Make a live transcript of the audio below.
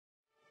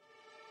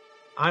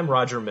I'm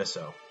Roger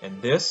Misso,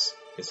 and this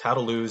is How to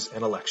Lose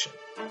an Election.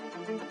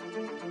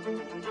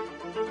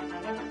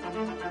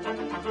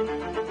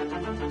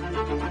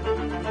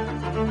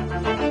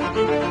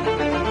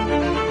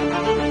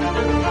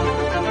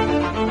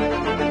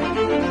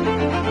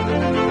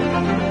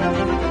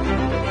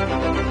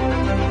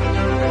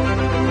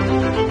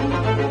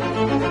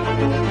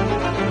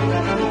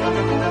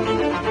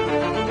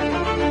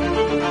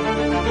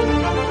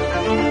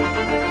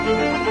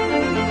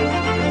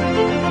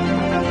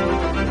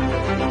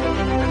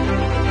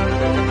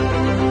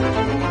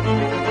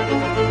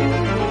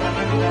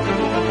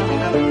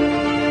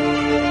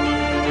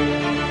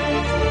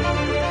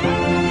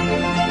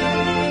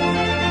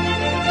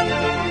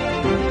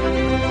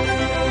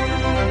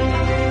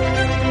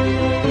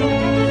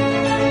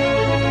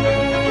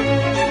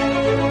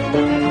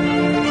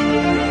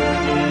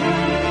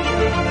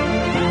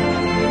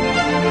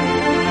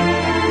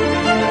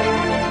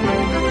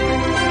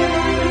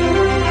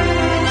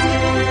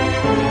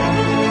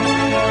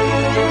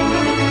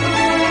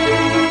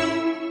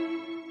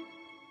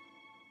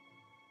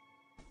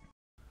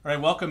 All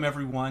right, welcome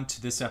everyone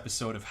to this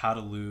episode of How to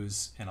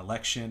Lose an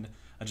Election.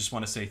 I just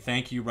want to say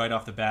thank you right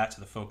off the bat to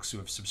the folks who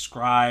have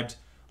subscribed,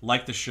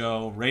 liked the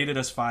show, rated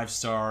us 5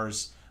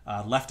 stars,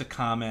 left a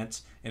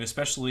comment, and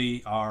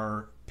especially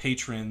our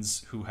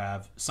patrons who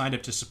have signed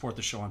up to support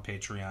the show on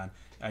Patreon.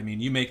 I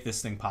mean, you make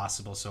this thing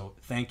possible, so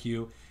thank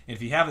you. And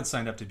if you haven't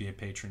signed up to be a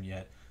patron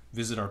yet,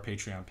 visit our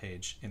Patreon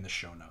page in the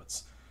show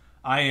notes.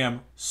 I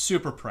am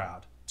super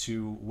proud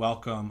to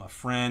welcome a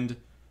friend,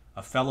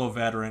 a fellow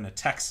veteran, a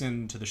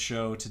Texan to the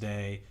show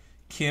today,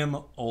 Kim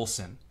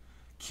Olson.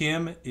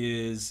 Kim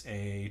is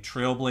a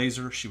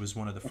trailblazer. She was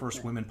one of the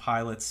first women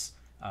pilots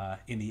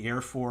in the Air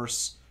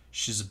Force.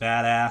 She's a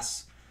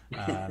badass.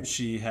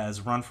 She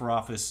has run for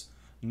office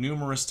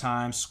numerous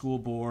times, school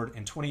board.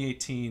 In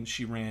 2018,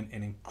 she ran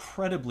an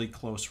incredibly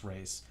close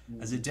race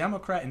as a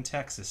Democrat in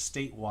Texas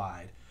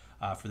statewide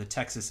for the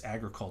Texas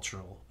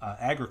Agricultural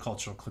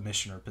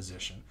Commissioner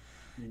position.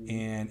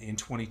 And in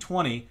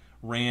 2020,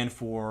 ran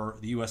for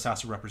the U.S.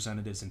 House of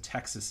Representatives in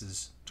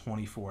Texas's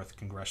 24th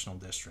Congressional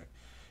District.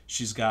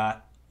 She's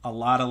got a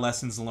lot of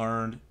lessons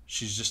learned.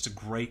 She's just a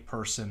great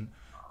person.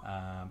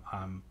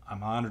 I'm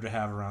honored to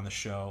have her on the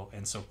show.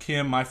 And so,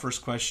 Kim, my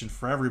first question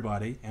for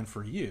everybody and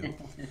for you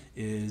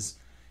is,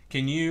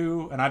 can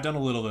you, and I've done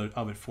a little bit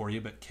of it for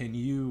you, but can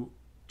you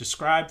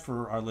describe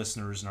for our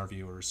listeners and our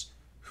viewers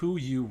who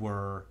you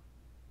were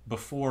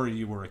before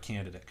you were a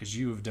candidate? Because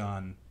you have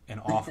done an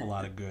awful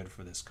lot of good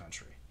for this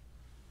country.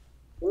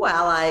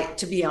 Well,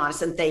 to be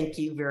honest, and thank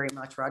you very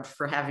much, Roger,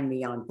 for having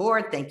me on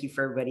board. Thank you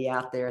for everybody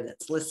out there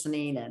that's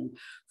listening. And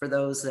for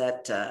those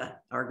that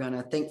are going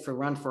to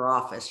run for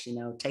office,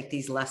 take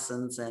these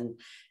lessons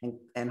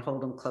and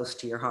hold them close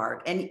to your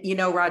heart. And,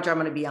 Roger, I'm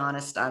going to be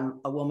honest, I'm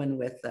a woman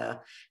with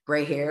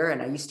gray hair,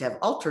 and I used to have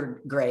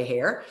altered gray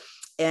hair.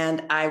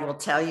 And I will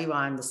tell you,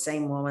 I'm the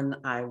same woman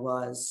I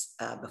was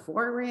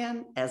before I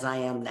ran as I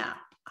am now.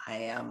 I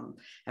am,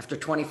 after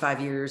 25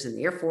 years in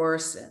the Air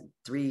Force and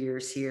 3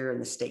 years here in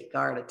the State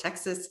Guard of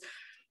Texas,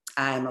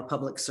 I'm a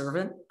public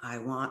servant. I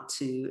want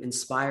to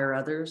inspire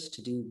others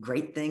to do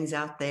great things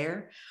out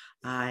there.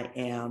 I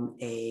am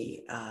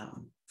a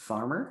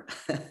farmer.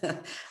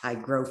 I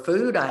grow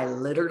food. I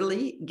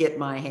literally get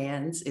my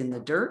hands in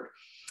the dirt.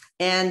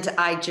 And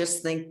I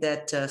just think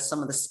that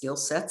some of the skill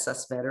sets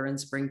us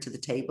veterans bring to the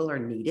table are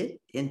needed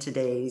in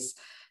today's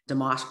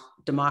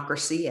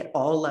democracy at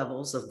all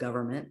levels of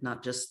government,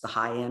 not just the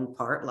high-end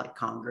part like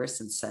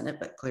Congress and Senate,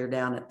 but clear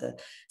down at the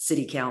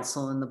city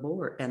council and the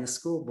board and the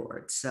school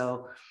board.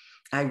 So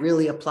I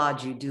really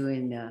applaud you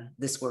doing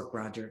this work,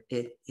 Roger.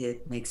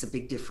 It makes a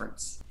big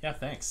difference. Yeah,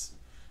 thanks.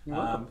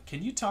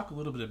 Can you talk a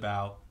little bit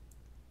about,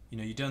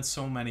 you've done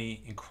so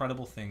many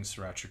incredible things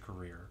throughout your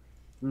career.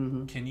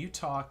 Mm-hmm. Can you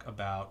talk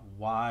about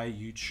why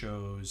you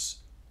chose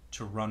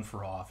to run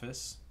for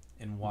office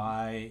and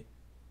why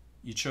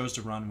you chose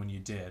to run when you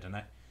did?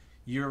 And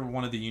you're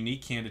one of the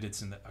unique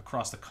candidates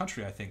across the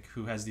country, I think,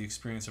 who has the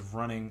experience of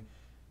running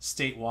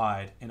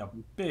statewide in a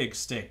big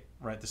state,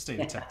 right? The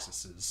state of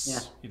Texas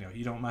is,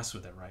 you don't mess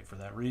with it, right, for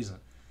that reason.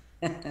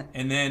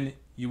 And then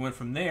you went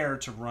from there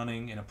to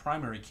running in a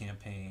primary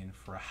campaign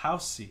for a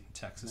House seat in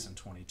Texas in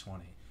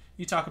 2020.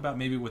 You talk about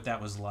maybe what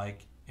that was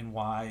like and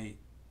why,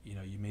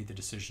 you made the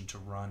decision to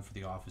run for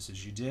the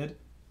offices you did,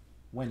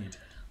 when you did.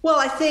 Well,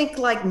 I think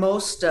like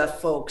most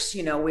folks,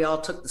 we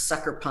all took the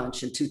sucker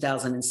punch in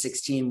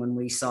 2016 when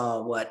we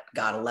saw what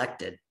got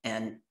elected.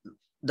 And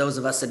those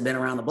of us had been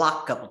around the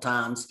block a couple of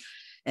times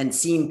and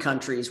seen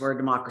countries where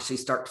democracy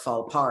start to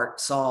fall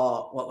apart,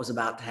 saw what was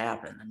about to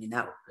happen. I mean,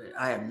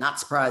 I am not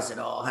surprised at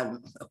all.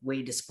 I'm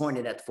way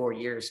disappointed at 4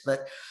 years.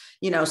 But,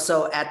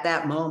 so at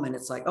that moment,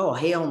 it's like, oh,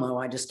 hell no,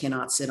 I just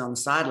cannot sit on the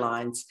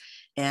sidelines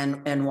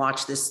and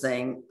watch this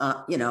thing,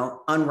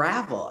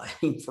 unravel. I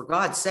mean, for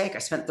God's sake, I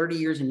spent 30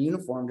 years in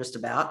uniform just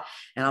about,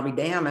 and I'll be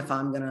damned if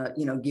I'm going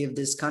to, give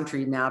this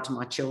country now to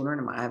my children,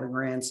 and I have a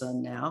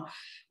grandson now,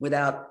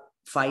 without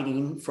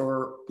fighting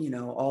for,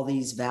 all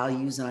these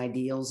values and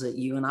ideals that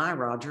you and I,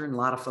 Roger, and a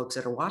lot of folks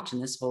that are watching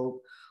this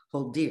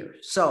hold dear.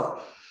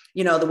 So,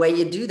 the way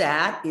you do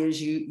that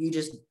is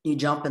you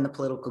jump in the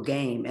political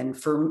game. And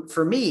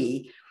for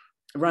me,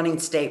 running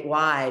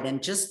statewide,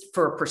 and just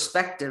for a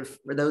perspective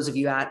for those of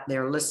you out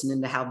there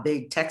listening to how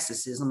big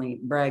Texas is, let me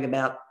brag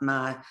about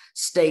my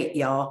state,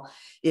 y'all,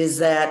 is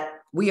that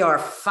we are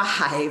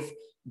 5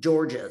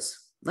 Georgias.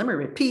 Let me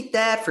repeat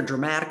that for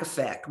dramatic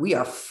effect. We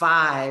are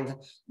 5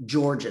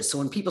 Georgias. So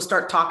when people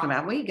start talking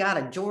about, we got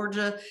a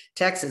Georgia,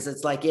 Texas,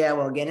 it's like, yeah,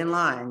 well, get in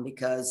line,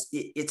 because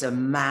it's a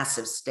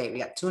massive state. We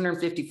got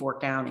 254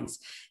 counties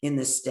in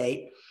this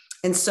state.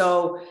 And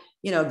so,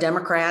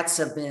 Democrats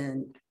have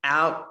been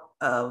out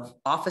of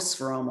office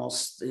for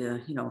almost,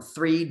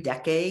 3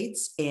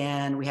 decades.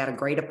 And we had a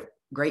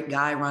great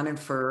guy running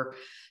for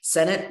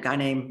Senate, a guy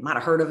named, might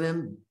have heard of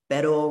him,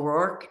 Beto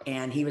O'Rourke.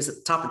 And he was at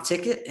the top of the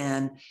ticket.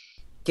 And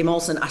Kim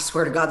Olson, I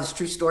swear to God, this is a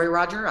true story,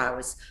 Roger. I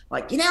was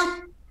like,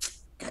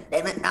 God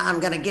damn it, I'm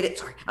going to get it.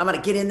 Sorry. I'm going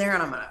to get in there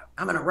and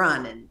I'm going to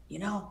run. And, I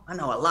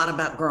know a lot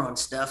about growing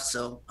stuff,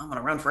 so I'm going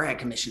to run for ag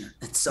commissioner.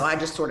 And so I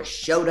just sort of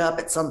showed up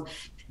at some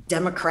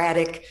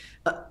Democratic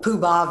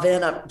poobah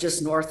event up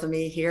just north of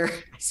me here.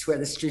 I swear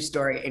this is a true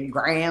story, in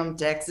Graham,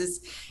 Texas.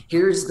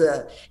 Here's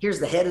the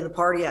head of the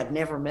party I'd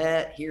never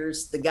met.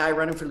 Here's the guy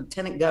running for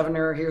lieutenant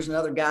governor. Here's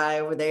another guy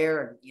over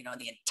there. And,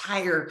 the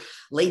entire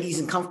ladies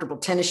in comfortable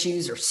tennis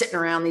shoes are sitting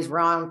around these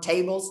round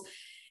tables.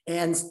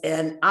 And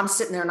I'm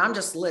sitting there and I'm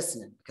just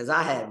listening, because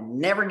I had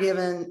never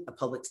given a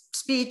public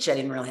speech. I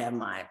didn't really have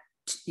my,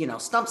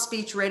 stump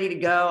speech ready to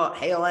go.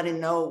 Hell, I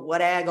didn't know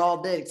what ag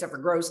all did except for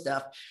grow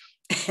stuff.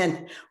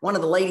 And one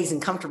of the ladies in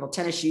comfortable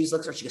tennis shoes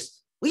looks at her, she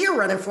goes, well, you're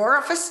running for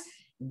office.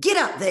 Get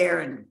up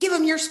there and give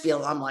them your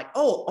spiel. I'm like,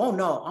 oh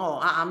no,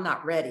 I'm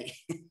not ready.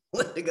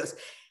 It goes,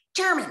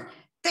 Chairman,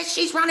 that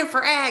she's running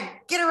for ag,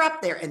 get her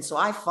up there. And so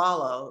I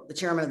follow the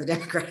chairman of the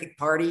Democratic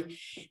Party.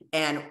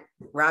 And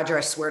Roger,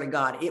 I swear to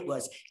God, it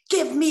was,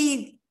 give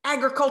me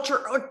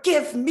agriculture or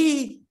give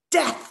me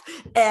death.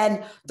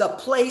 And the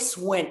place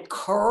went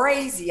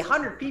crazy.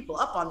 100 people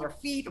up on their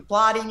feet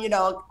applauding,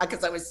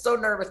 because I was so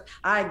nervous.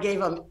 I gave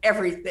them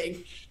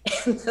everything.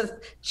 And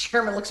the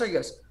chairman looks at her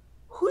and goes,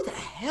 who the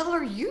hell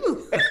are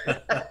you?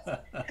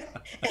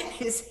 And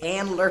his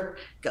handler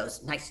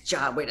goes, nice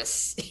job, way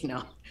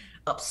to,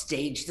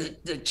 upstage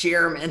the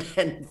chairman.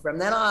 And from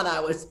then on,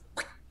 I was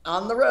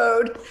on the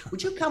road.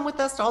 Would you come with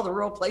us to all the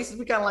rural places?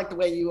 We kind of like the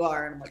way you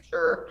are. And I'm like,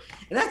 sure.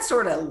 And that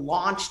sort of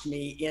launched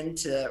me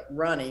into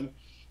running.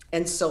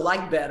 And so,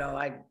 like Beto,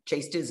 I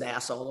chased his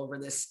ass all over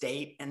this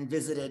state and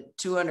visited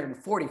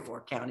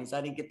 244 counties.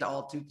 I didn't get to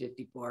all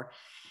 254.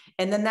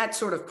 And then that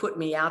sort of put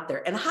me out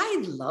there. And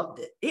I loved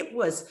it.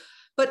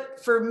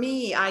 But for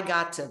me, I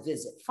got to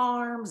visit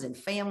farms and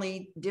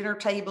family dinner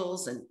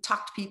tables and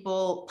talk to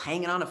people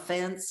hanging on a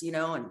fence,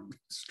 and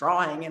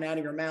straw hanging out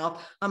of your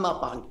mouth. I'm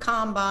up on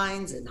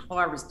combines and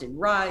harvesting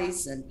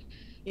rice and,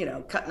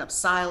 cutting up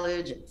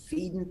silage and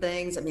feeding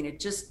things. I mean,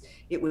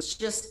 it was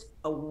just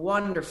a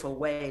wonderful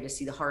way to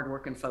see the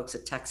hardworking folks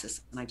at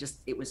Texas. And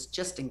it was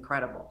just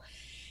incredible.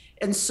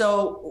 And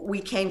so we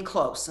came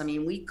close. I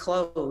mean, we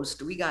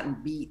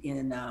got beat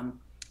in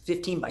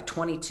 15 by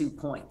 22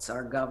 points.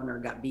 Our governor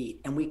got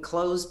beat, and we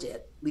closed it,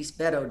 at least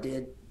Beto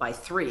did, by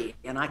 3,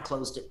 and I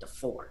closed it to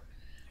 4.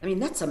 I mean,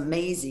 that's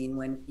amazing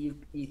when you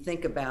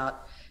think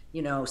about,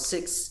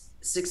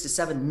 6 to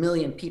 7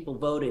 million people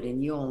voted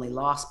and you only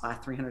lost by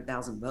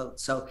 300,000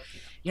 votes. So,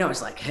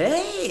 it's like,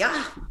 hey,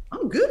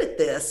 I'm good at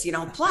this,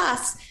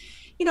 plus,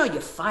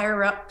 you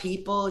fire up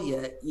people,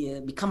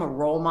 you become a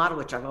role model,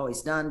 which I've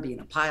always done,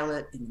 being a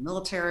pilot in the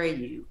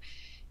military.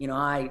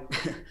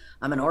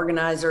 I'm an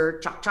organizer,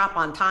 chop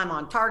on time,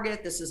 on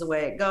target. This is the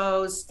way it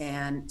goes.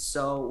 And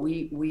so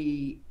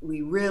we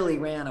really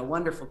ran a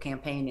wonderful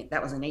campaign.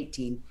 That was in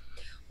 18.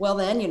 Well,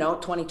 then,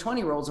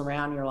 2020 rolls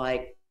around. You're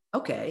like,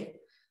 okay,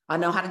 I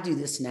know how to do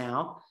this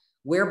now.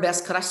 Where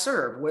best could I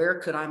serve? Where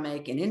could I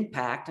make an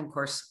impact? And of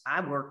course,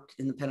 I worked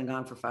in the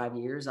Pentagon for 5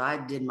 years.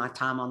 I did my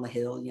time on the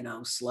Hill,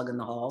 slugging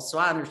the halls. So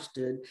I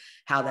understood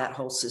how that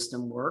whole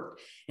system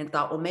worked and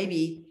thought, well,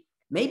 maybe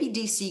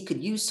DC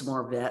could use some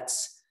more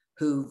vets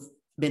who've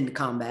been to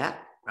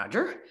combat.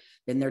 Roger,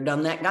 been there,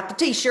 done that, got the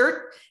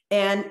t-shirt,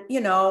 and,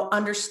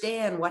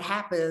 understand what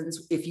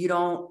happens if you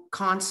don't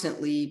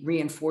constantly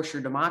reinforce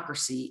your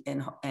democracy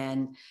and,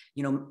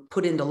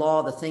 put into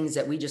law the things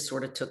that we just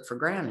sort of took for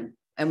granted.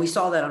 And we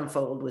saw that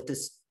unfold with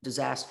this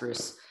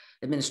disastrous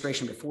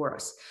administration before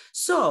us.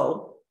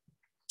 So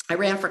I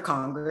ran for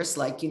Congress,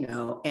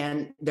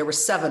 and there were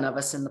 7 of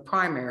us in the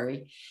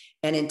primary.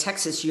 And in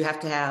Texas, you have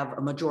to have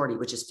a majority,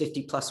 which is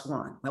 50 plus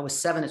 1. Well, with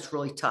 7, it's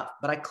really tough.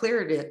 But I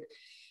cleared it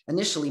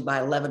initially by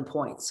 11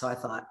 points. So I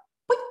thought,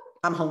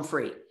 I'm home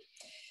free.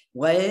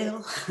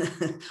 Well,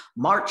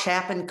 March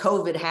happened,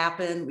 COVID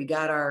happened. We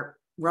got our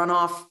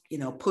runoff,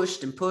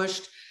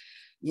 pushed.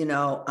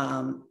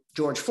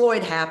 George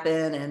Floyd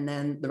happened, and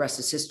then the rest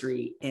is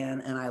history,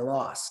 and I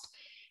lost.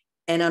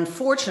 And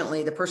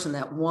unfortunately, the person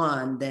that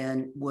won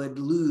then would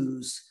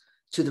lose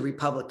to the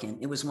Republican.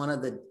 It was one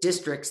of the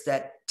districts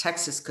that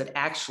Texas could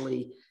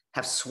actually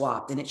have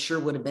swapped, and it sure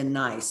would have been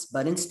nice.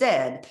 But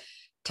instead,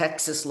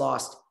 Texas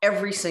lost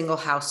every single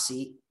House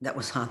seat that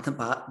was on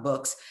the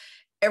books,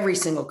 every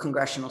single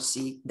congressional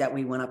seat that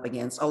we went up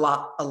against, a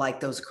lot like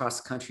those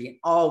across the country. And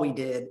all we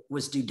did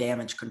was do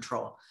damage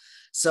control.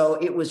 So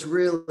it was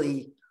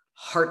really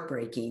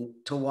heartbreaking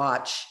to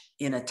watch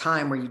in a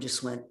time where you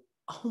just went,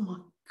 oh my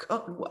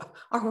God,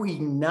 are we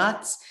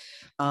nuts?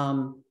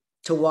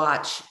 To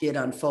watch it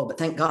unfold. But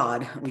thank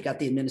God we got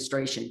the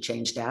administration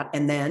changed out.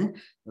 And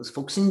then those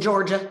folks in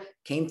Georgia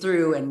came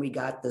through and we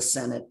got the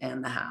Senate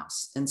and the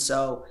House. And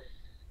so,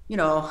 you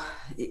know,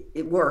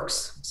 it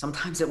works.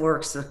 Sometimes it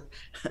works.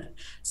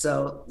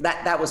 So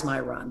that was my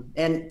run.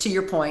 And to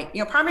your point,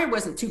 you know, primary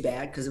wasn't too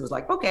bad because it was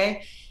like,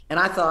 okay. And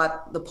I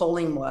thought the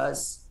polling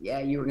was, yeah,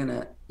 you were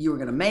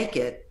gonna make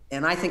it.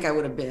 And I think I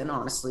would have been,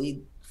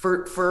 honestly,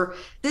 for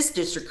this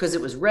district, because it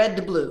was red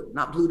to blue,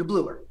 not blue to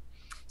bluer.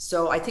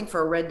 So I think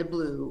for a red to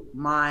blue,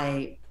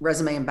 my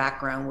resume and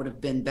background would have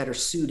been better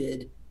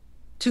suited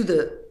to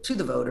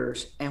the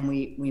voters, and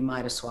we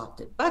might have swapped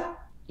it. But,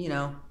 you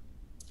know,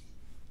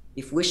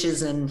 if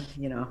wishes and,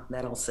 you know,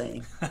 that old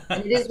saying.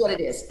 And it is what it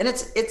is. And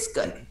it's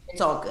good.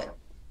 It's all good.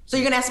 So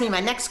you're gonna ask me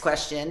my next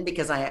question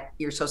because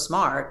you're so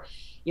smart,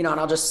 you know, and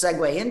I'll just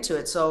segue into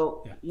it.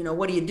 So, you know,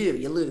 what do?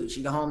 You lose.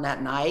 You go home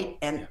that night.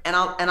 And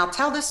I'll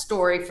tell this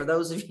story for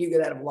those of you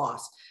that have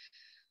lost.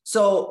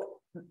 So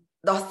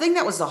the thing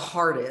that was the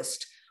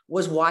hardest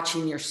was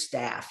watching your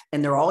staff,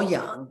 and they're all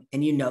young,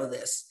 and you know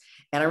this.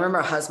 And I remember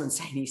a husband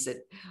saying, he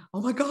said,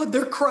 oh my God,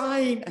 they're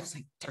crying. I was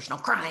like, there's no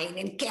crying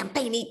in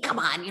campaigning. Come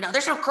on, you know,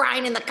 there's no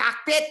crying in the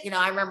cockpit. You know,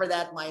 I remember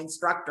that, my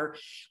instructor.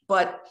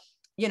 But,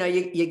 you know,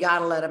 you got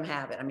to let them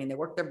have it. I mean, they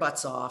work their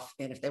butts off.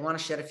 And if they want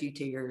to shed a few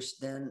tears,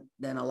 then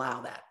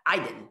allow that. I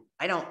didn't.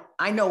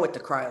 I know what to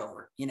cry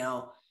over. You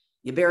know,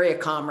 you bury a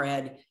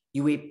comrade,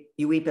 you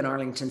weep in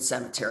Arlington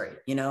Cemetery.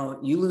 You know,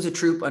 you lose a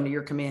troop under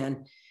your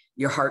command,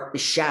 your heart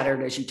is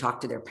shattered as you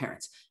talk to their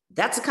parents.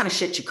 That's the kind of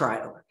shit you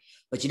cry over.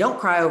 But you don't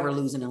cry over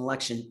losing an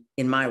election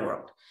in my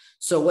world.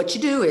 So what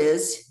you do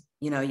is,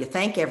 you know, you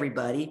thank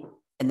everybody.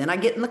 And then I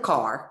get in the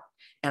car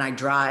and I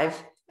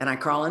drive and I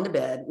crawl into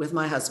bed with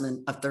my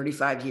husband of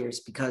 35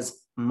 years because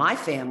my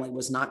family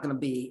was not going to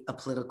be a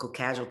political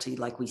casualty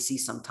like we see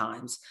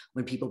sometimes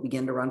when people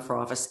begin to run for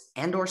office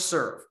and or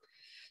serve.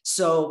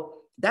 So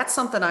that's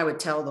something I would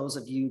tell those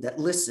of you that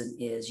listen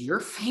is your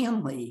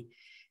family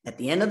at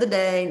the end of the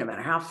day, no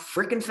matter how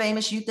freaking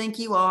famous you think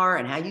you are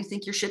and how you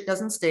think your shit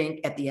doesn't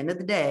stink, at the end of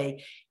the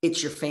day,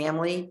 it's your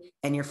family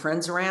and your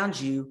friends around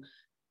you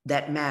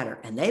that matter.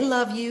 And they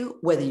love you,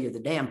 whether you're the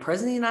damn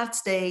president of the United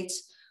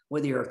States,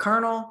 whether you're a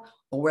colonel,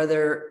 or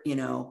whether, you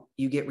know,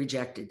 you get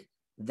rejected.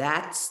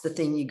 That's the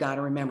thing you got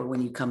to remember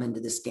when you come into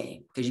this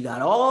game, because you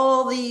got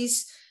all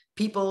these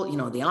people, you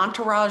know, the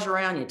entourage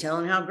around you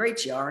telling how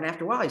great you are. And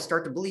after a while, you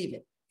start to believe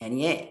it. And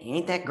you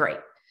ain't that great.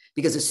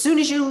 Because as soon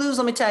as you lose,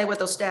 let me tell you what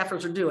those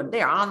staffers are doing.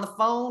 They're on the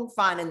phone,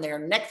 finding their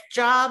next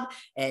job,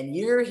 and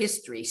your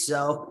history.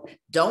 So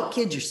don't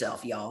kid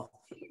yourself, y'all.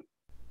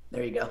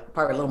 There you go.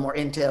 Probably a little more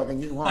intel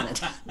than you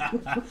wanted.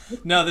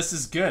 No, this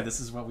is good. This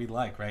is what we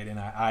like, right? And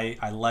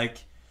I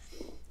like,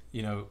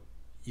 you know,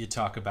 you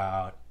talk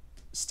about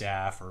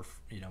staff, or,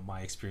 you know, my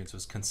experience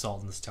was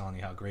consultants telling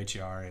you how great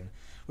you are. And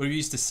what we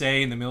used to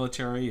say in the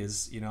military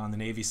is, you know, on the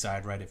Navy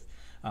side, right, if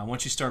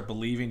once you start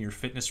believing your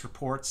fitness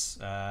reports,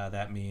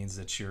 that means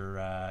that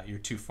you're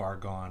too far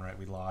gone, right?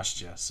 We lost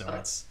you. So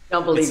it's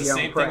the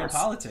same thing in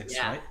politics,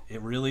 right?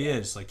 It really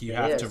is. Like you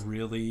have to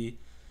really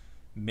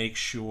make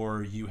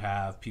sure you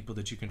have people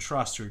that you can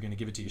trust who are going to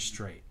give it to you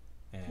straight.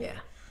 And,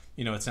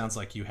 you know, it sounds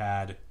like you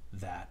had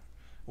that,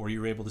 or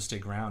you were able to stay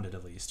grounded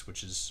at least,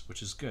 which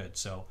is good.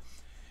 So,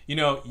 you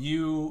know,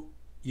 you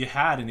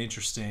had an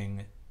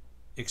interesting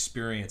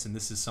experience, and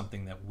this is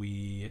something that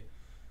we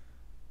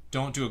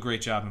don't do a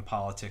great job in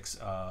politics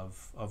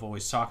of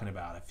always talking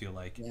about. I feel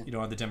like, you know,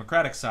 on the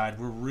Democratic side,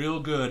 we're real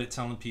good at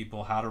telling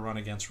people how to run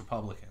against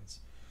Republicans.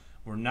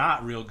 We're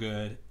not real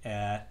good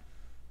at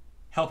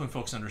helping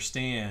folks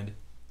understand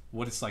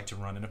what it's like to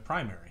run in a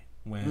primary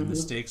when the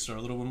stakes are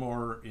a little bit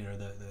more, you know,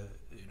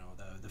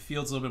 the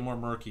field's a little bit more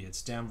murky.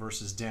 It's Dem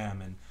versus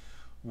Dem, and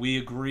we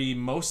agree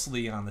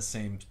mostly on the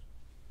same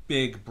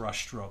big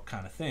brushstroke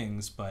kind of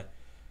things. But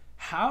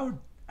how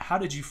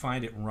did you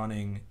find it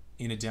running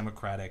in a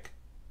Democratic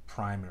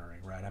primary,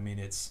 right? I mean,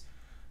 it's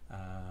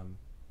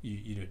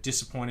you know,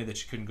 disappointed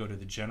that you couldn't go to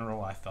the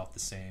general. I felt the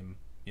same,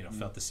 you know,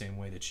 felt the same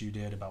way that you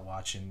did about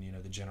watching, you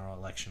know, the general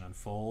election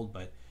unfold.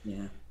 But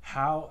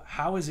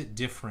how is it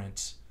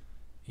different,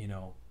 you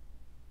know,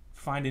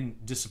 finding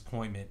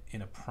disappointment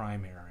in a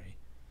primary,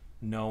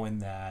 knowing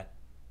that,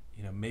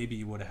 you know, maybe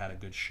you would have had a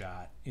good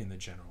shot in the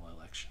general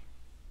election?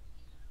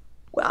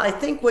 Well, I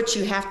think what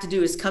you have to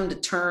do is come to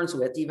terms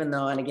with, even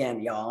though, and again,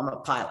 y'all, I'm a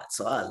pilot,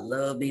 so I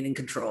love being in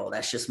control.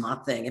 That's just my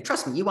thing. And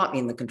trust me, you want me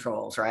in the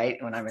controls,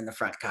 right? When I'm in the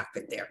front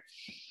cockpit there.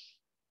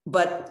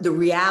 But the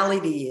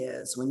reality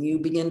is when you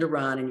begin to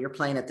run and you're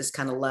playing at this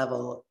kind of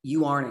level,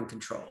 you aren't in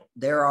control.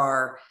 There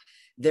are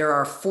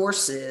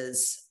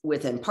forces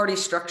within party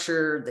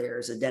structure,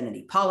 there's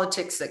identity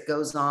politics that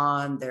goes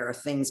on, there are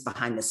things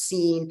behind the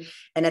scene.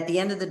 And at the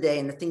end of the day,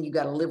 and the thing you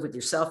got to live with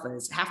yourself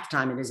is half the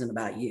time it isn't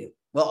about you.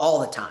 Well, all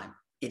the time,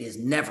 it is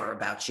never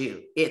about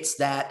you. It's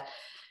that,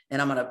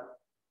 and I'm going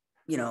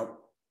to,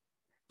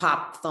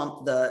 pop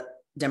thump the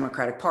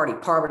Democratic Party.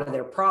 Part of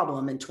their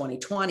problem in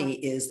 2020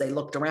 is they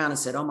looked around and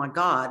said, oh my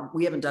God,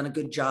 we haven't done a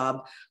good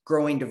job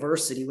growing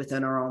diversity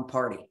within our own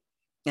party.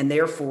 And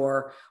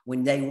therefore,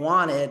 when they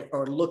wanted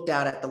or looked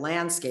out at the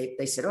landscape,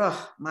 they said,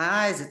 oh, my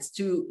eyes, it's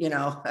too,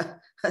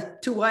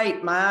 too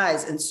white, my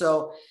eyes.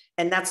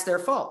 And that's their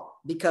fault,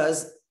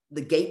 because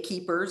the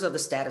gatekeepers of the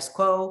status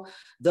quo,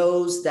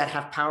 those that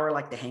have power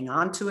like to hang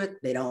on to it.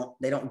 They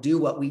don't do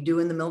what we do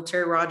in the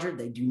military, Roger.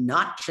 They do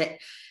not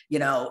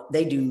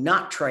they do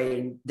not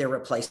train their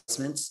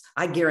replacements.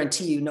 I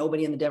guarantee you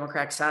nobody in the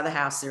Democratic side of the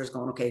House there is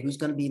going, okay, who's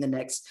going to be the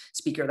next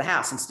Speaker of the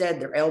House? Instead,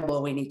 they're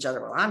elbowing each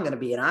other. Well, I'm going to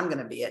be it. I'm going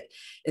to be it.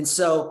 And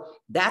so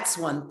that's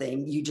one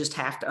thing you just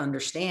have to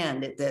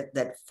understand,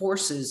 that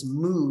forces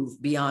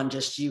move beyond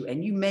just you.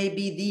 And you may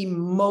be the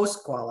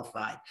most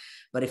qualified,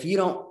 but if you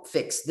don't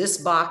fix this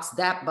box,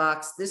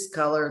 this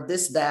color,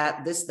 this,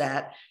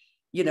 that,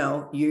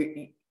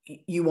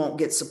 you won't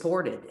get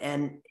supported.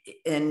 And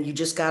you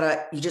just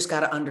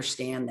gotta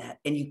understand that.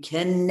 And you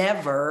can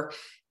never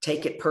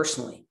take it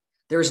personally.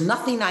 There's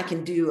nothing I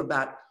can do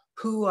about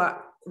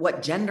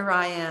what gender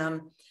I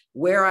am,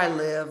 where I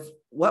live,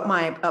 what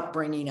my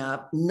upbringing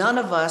up. None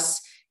of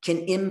us can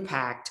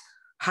impact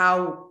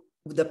how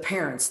the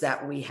parents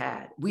that we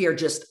had. We are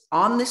just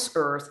on this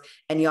earth,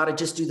 and you ought to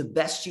just do the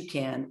best you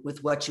can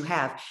with what you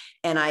have.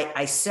 And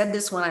I said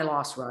this when I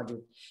lost Roger.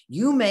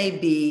 You may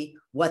be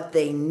what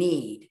they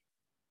need,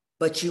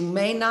 but you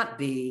may not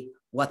be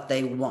what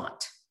they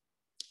want.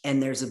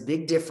 And there's a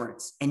big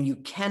difference. And you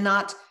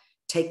cannot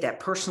take that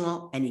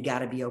personal, and you got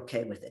to be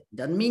okay with it.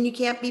 Doesn't mean you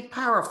can't be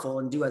powerful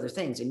and do other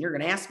things. And you're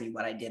going to ask me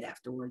what I did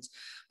afterwards,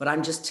 but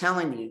I'm just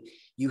telling you,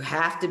 you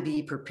have to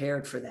be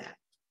prepared for that.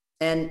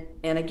 And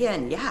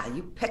again, yeah,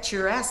 you bet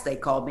your ass they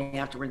called me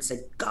afterwards and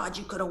said, God,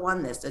 you could have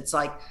won this. It's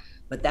like,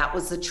 but that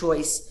was the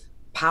choice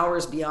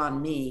powers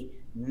beyond me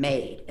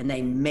made. And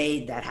they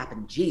made that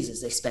happen.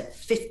 Jesus, they spent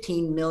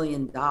 $15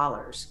 million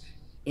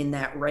in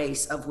that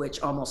race, of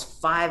which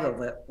almost 5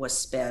 of it was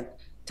spent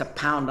to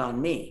pound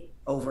on me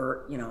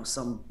over,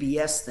 some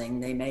BS thing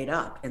they made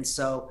up. And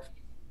so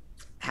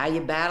how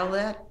you battle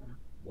that?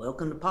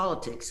 Welcome to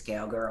politics,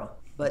 cowgirl.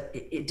 But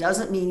it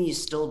doesn't mean you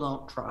still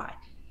don't try.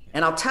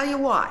 And I'll tell you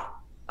why.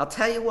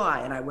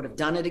 And I would have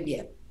done it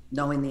again,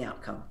 knowing the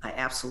outcome. I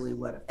absolutely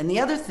would have. And the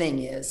other thing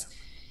is,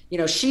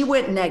 she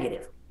went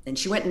negative. And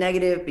she went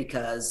negative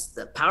because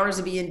the powers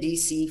that be in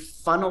DC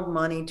funneled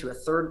money to a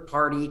third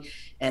party.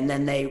 And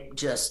then they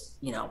just,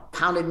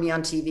 pounded me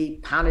on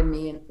TV, pounded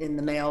me in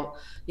the mail,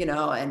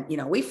 and,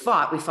 we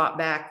fought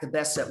back the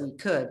best that we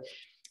could.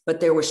 But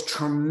there was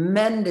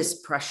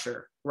tremendous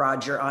pressure,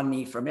 Roger, on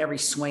me from every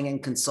swinging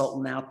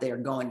consultant out there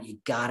going, you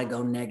got to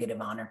go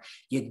negative on her.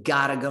 You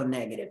got to go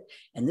negative.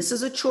 And this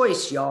is a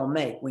choice y'all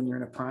make when you're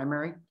in a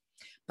primary.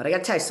 But I got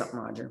to tell you something,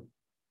 Roger.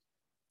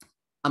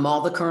 I'm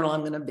all the colonel I'm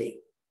going to be.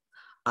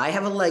 I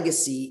have a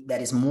legacy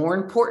that is more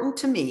important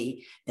to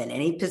me than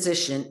any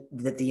position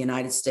that the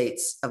United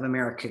States of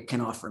America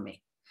can offer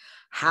me.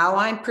 How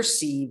I'm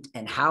perceived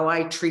and how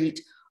I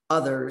treat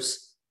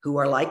others who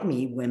are like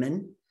me,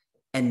 women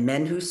and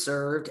men who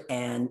served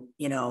and,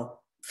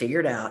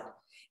 figured out,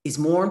 is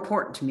more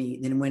important to me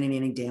than winning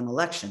any damn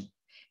election.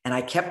 And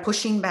I kept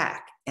pushing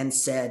back and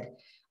said,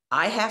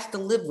 I have to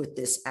live with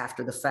this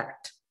after the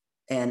fact.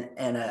 And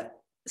a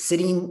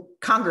sitting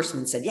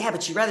congressman said, yeah,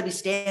 but you'd rather be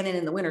standing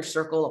in the winner's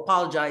circle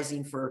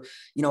apologizing for,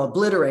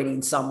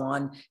 obliterating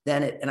someone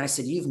than it. And I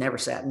said, you've never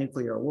sat in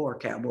nuclear war,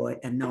 cowboy.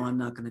 And no, I'm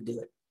not going to do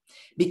it.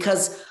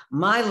 Because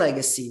my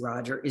legacy,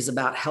 Roger, is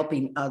about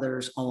helping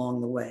others along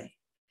the way.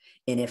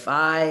 And if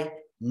I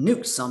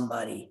nuke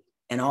somebody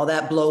and all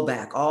that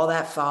blowback, all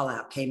that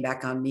fallout came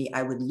back on me,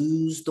 I would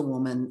lose the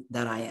woman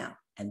that I am.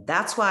 And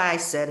that's why I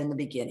said in the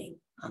beginning,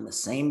 I'm the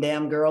same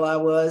damn girl I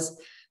was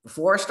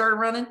before I started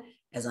running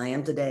as I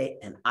am today,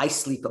 and I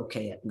sleep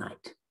okay at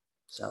night.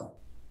 So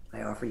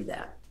I offer you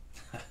that.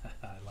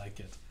 I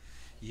like it.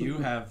 You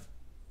have,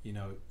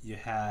 you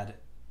had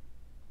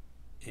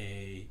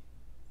a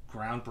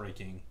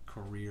groundbreaking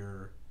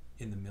career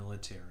in the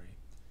military.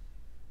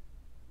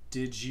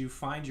 Did you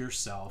find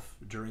yourself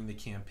during the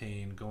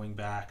campaign going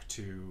back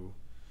to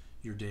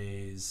your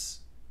days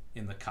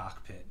in the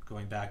cockpit,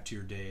 going back to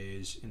your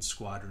days in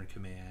squadron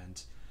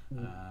command,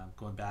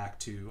 going back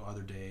to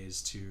other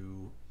days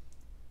to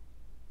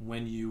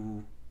when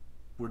you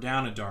were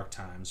down in dark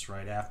times,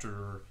 right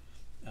after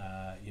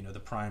the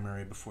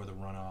primary, before the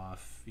runoff,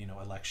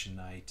 election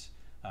night,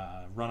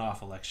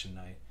 runoff election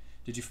night?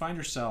 Did you find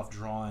yourself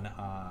drawing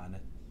on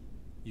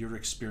your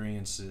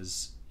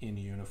experiences in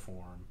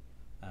uniform?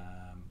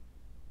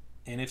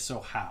 And if so,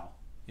 how?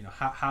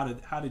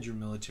 How did your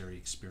military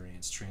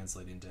experience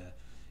translate into,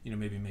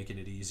 maybe making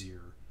it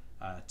easier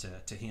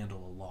to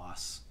handle a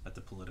loss at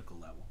the political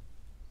level?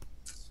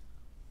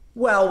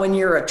 Well, when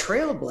you're a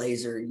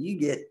trailblazer, you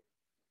get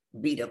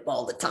beat up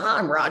all the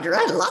time, Roger. I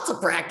had lots of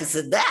practice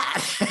in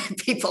that.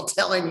 People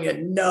telling you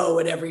no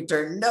at every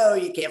turn. No,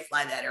 you can't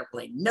fly that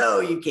airplane. No,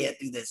 you can't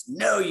do this.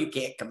 No, you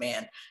can't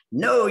command.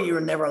 No, you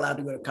were never allowed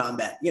to go to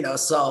combat.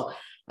 So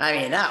I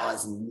mean, that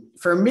was,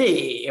 for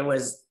me, it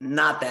was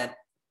not that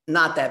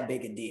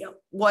big a deal.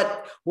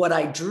 What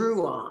I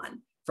drew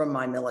on from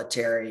my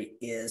military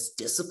is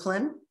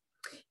discipline,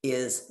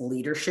 is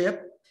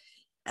leadership.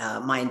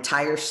 My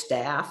entire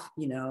staff,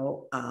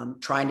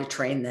 trying to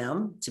train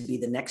them to be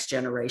the next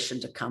generation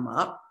to come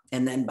up,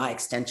 and then by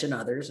extension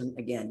others. And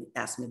again,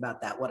 ask me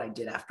about that, what I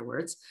did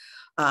afterwards.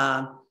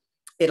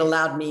 It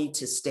allowed me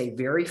to stay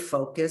very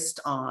focused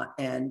on,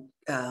 and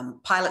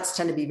pilots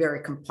tend to be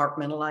very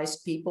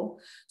compartmentalized people.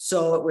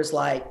 So it was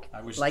like,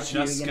 I was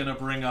just going to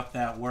bring up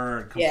that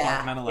word,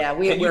 compartmentalized. Yeah,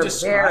 Can you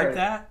describe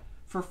that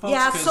for folks?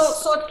 Yeah,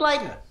 so it's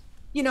like,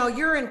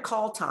 you're in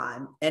call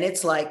time, and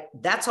it's like,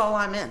 that's all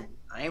I'm in.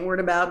 I ain't worried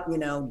about,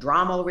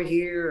 drama over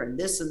here and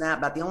this and that.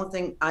 But the only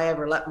thing I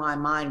ever let my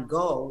mind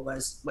go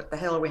was, what the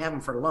hell are we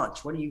having for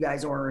lunch? What are you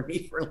guys ordering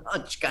me for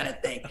lunch, kind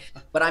of thing.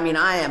 But I mean,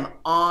 I am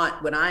on.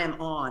 When I am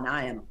on,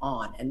 I am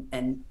on.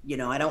 And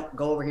I don't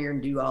go over here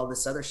and do all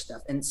this other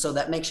stuff. And so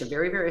that makes you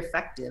very, very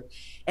effective.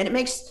 And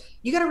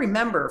you got to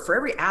remember, for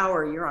every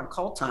hour you're on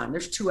call time,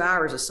 there's 2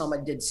 hours of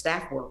somebody did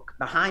staff work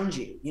behind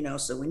you,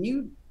 So when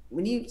you,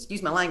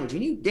 excuse my language,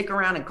 when you dick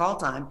around in call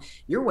time,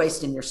 you're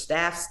wasting your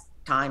staff's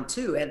time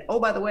too. And oh,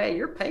 by the way,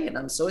 you're paying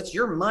them. So it's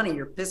your money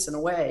you're pissing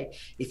away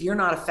if you're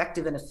not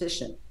effective and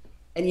efficient.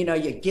 And,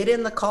 you get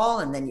in the call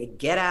and then you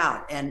get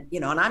out. And,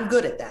 and I'm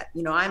good at that.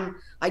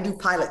 I do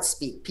pilot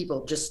speak.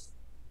 People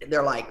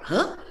they're like,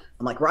 huh?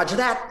 I'm like, Roger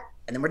that.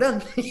 And then we're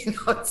done.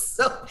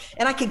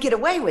 And I could get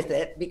away with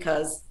it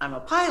because I'm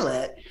a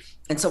pilot.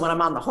 And so when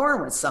I'm on the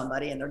horn with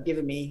somebody and they're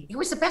giving me, it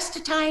was the best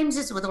of times,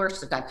 it's the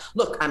worst of times.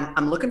 Look,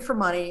 I'm looking for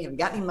money. Have you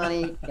got any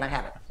money? Can I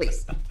have it,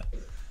 please?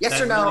 Yes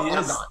or no?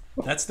 Really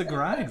that's the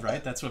grind,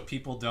 right? That's what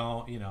people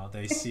don't,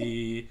 they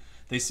see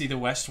the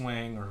West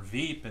Wing or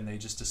Veep and they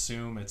just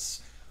assume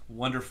it's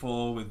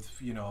wonderful with,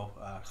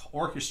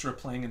 orchestra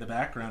playing in the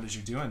background as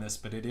you're doing this,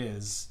 but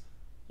it's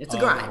a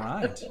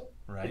grind,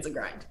 right? It's a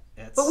grind.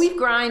 But we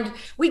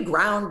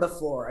ground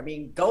before. I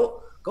mean,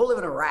 go live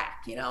in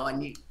Iraq,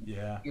 and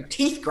your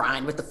teeth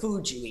grind with the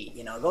food you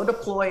eat, go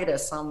deploy to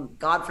some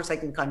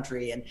godforsaken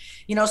country. And,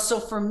 so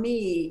for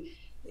me,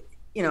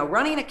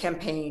 running a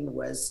campaign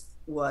was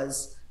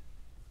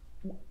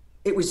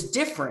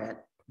different,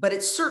 but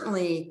it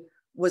certainly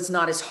was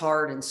not as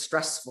hard and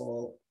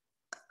stressful.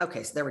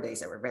 Okay, so there were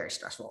days that were very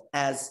stressful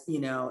as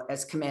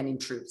commanding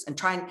troops and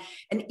trying.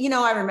 And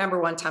I remember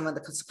one time on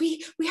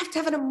we have to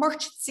have an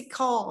emergency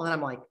call, and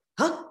I'm like,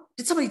 huh?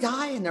 Did somebody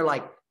die? And they're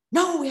like,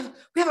 no, we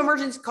have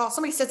emergency call.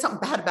 Somebody said something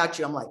bad about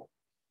you. I'm like,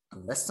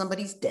 unless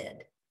somebody's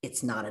dead,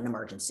 it's not an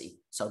emergency.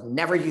 So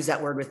never use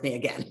that word with me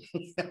again.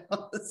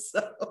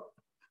 So.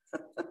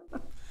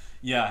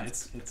 Yeah,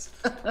 it's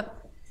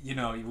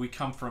we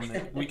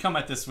come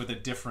at this with a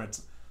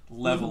different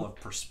level of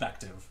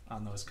perspective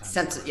on those kinds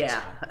of things.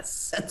 Yeah, a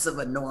sense of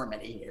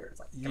enormity here. It's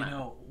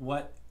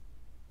like,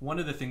 one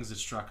of the things that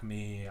struck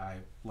me, I,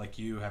 like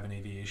you, have an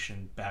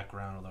aviation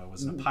background, although I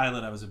wasn't a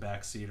pilot, I was a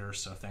backseater,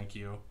 so thank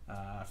you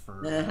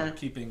for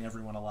keeping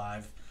everyone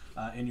alive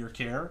in your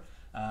care.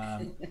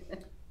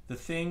 The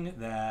thing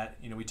that,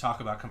 we talk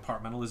about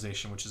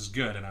compartmentalization, which is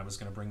good, and I was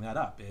going to bring that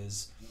up,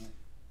 is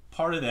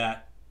part of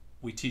that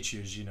we teach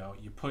you is, you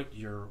put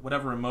your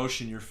whatever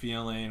emotion you're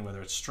feeling,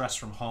 whether it's stress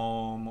from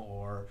home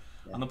or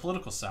on the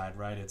political side,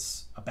 right?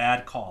 It's a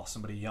bad call.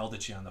 Somebody yelled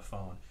at you on the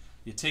phone.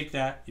 You take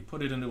that, you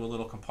put it into a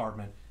little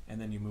compartment,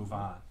 and then you move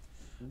on.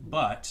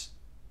 But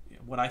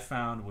what I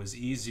found was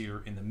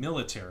easier in the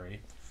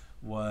military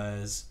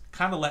was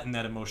kind of letting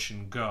that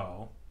emotion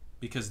go,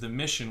 because the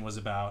mission was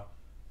about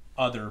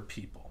other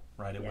people,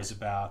 right? It was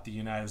about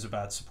it was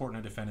about supporting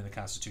and defending the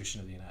Constitution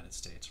of the United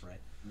States,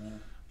 right?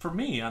 For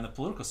me, on the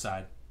political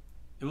side,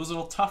 it was a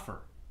little tougher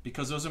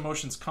because those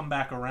emotions come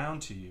back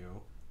around to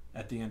you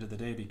at the end of the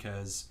day,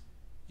 because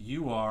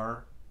you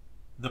are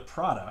the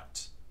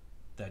product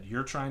that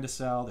you're trying to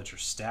sell, that your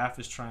staff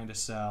is trying to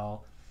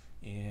sell,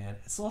 and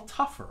it's a little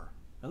tougher,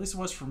 at least it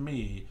was for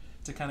me,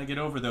 to kind of get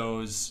over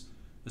those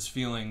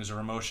feelings or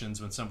emotions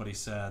when somebody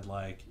said,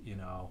 like, you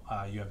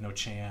have no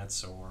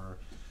chance, or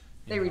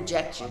they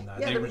reject you.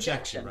 They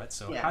reject you, right?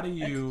 So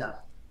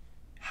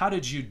how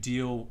did you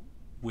deal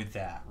with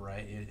that,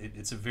 right?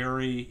 It's a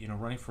very,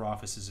 running for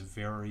office is a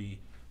very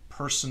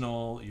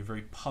personal, you're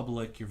very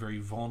public, you're very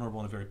vulnerable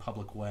in a very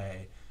public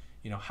way.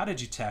 How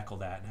did you tackle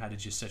that, and how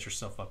did you set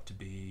yourself up to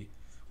be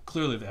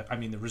clearly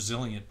the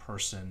resilient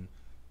person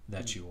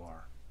that you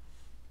are?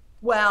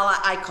 Well,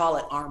 I call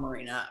it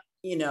armoring up.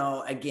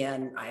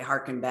 Again, I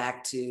hearken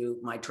back to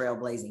my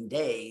trailblazing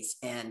days,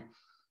 and,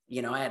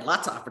 I had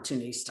lots of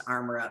opportunities to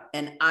armor up.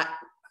 And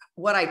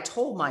what I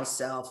told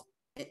myself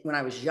when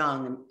I was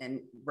young and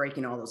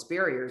breaking all those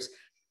barriers,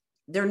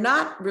 they're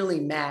not really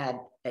mad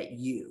at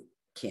you,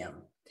 Kim.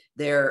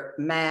 They're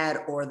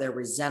mad or they're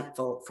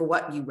resentful for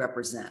what you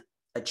represent,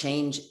 a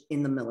change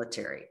in the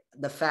military,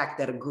 the fact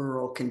that a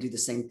girl can do the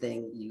same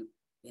thing you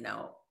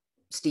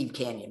Steve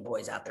Canyon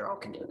boys out there all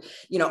can do,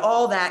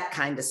 all that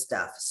kind of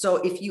stuff. So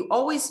if you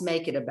always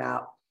make it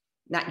about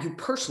not you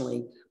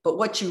personally, but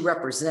what you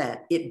represent,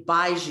 it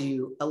buys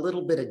you a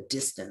little bit of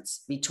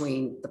distance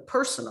between the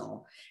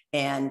personal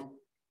and,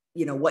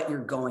 what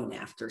you're going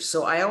after.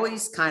 So I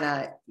always kind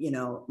of,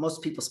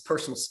 most people's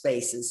personal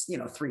space is,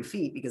 3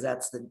 feet, because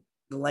that's the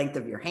length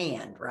of your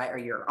hand, right? Or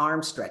your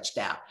arm stretched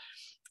out.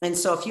 And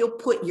so if you'll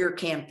put your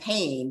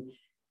campaign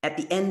at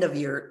the end of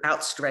your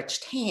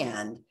outstretched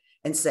hand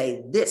and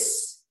say,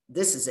 this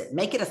is it,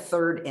 make it a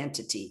third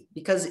entity,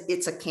 because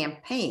it's a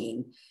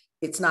campaign.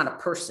 It's not a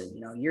person.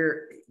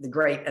 You're the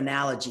great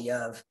analogy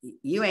of,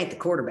 you ain't the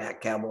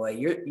quarterback, cowboy.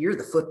 You're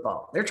the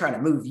football. They're trying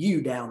to move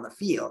you down the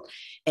field.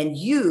 And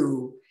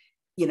you,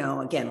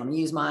 again, let me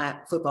use my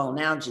football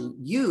analogy.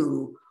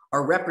 You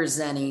are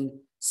representing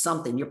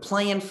something.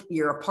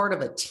 You're a part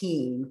of a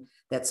team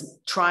that's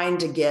trying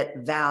to get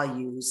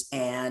values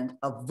and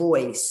a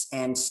voice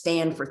and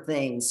stand for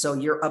things. So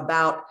you're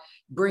about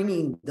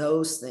bringing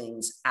those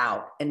things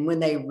out. And when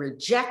they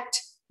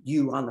reject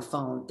you on the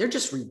phone, they're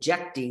just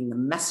rejecting the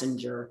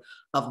messenger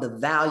of the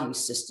value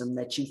system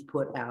that you've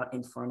put out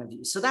in front of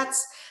you. So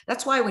that's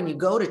why when you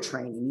go to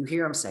training, you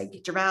hear them say,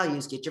 get your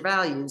values.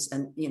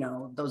 And,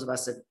 those of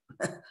us that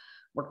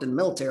worked in the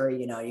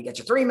military, you get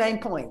your 3 main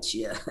points.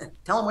 You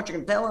tell them what you're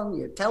going to tell them,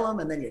 you tell them,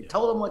 and then you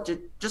told them what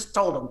you just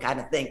told them, kind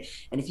of thing.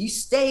 And if you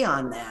stay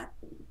on that,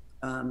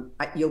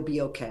 you'll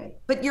be okay.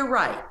 But you're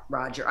right,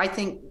 Roger. I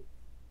think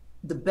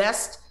the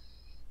best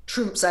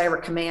troops I ever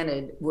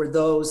commanded were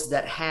those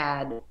that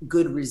had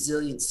good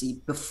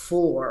resiliency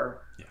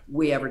before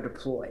we ever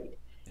deployed.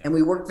 Yeah. And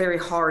we worked very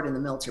hard in the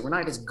military. We're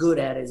not as good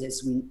at it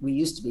as we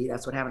used to be.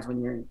 That's what happens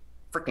when you're in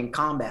freaking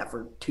combat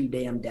for 2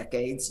 damn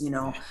decades,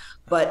 Yeah.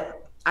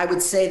 But I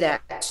would say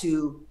that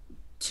to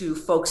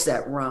folks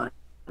that run,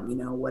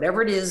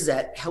 whatever it is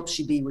that helps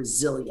you be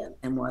resilient,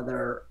 and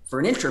whether for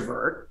an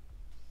introvert,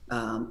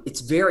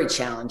 it's very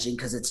challenging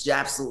because it's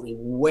absolutely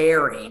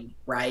wearing,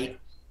 right?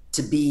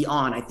 To be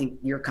on. I think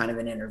you're kind of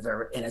an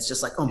introvert, and it's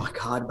just like, oh my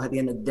God, by the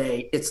end of the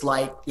day, it's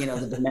like, the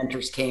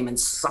Dementors came and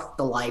sucked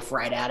the life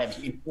right out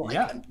of you.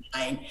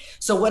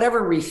 So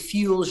whatever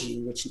refuels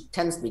you, which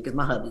tends to be, because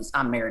my hubby's,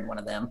 I'm married one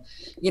of them,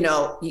 you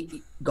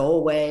go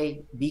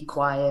away, be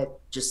quiet,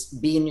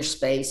 just be in your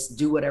space,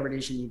 do whatever it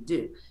is you need to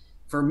do.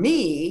 For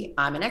me,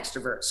 I'm an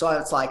extrovert. So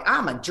it's like,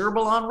 I'm a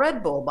gerbil on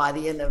Red Bull by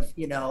the end of,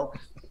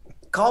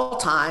 call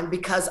time,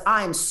 because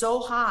I'm so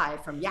high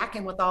from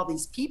yakking with all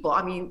these people.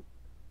 I mean,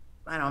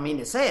 I don't mean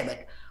to say it,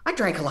 but I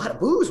drank a lot of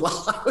booze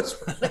while I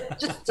was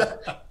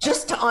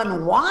just to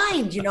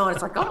unwind, and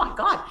it's like, oh my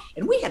God.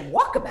 And we had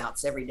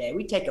walkabouts every day.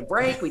 We'd take a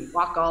break, we'd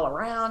walk all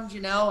around,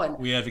 and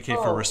we advocate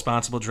for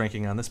responsible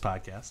drinking on this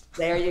podcast.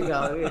 There you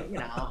go.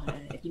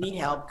 If you need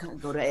help,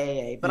 go to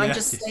AA. But I'm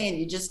just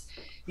saying,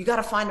 you got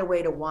to find a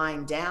way to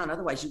wind down.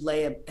 Otherwise you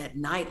lay at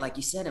night, like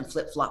you said, and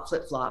flip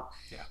flop.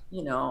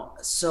 Yeah.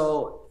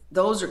 So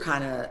those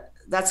are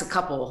that's a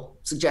couple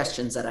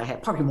suggestions that I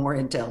had, probably more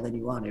intel than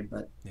you wanted,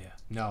 but yeah,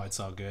 no, it's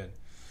all good.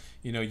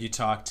 You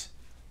talked,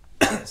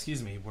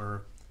 excuse me,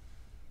 we'll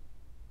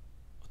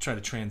try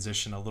to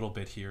transition a little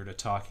bit here to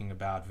talking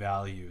about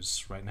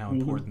values, right? How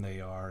important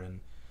they are. And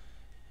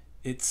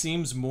it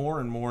seems more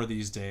and more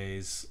these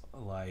days,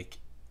 like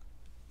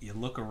you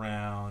look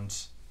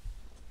around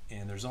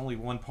and there's only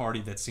one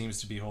party that seems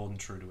to be holding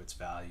true to its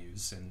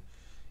values. And,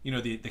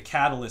 the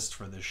catalyst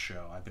for this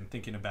show, I've been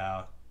thinking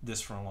about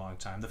this for a long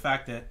time. The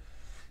fact that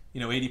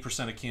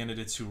 80% of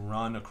candidates who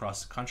run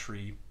across the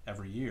country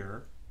every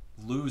year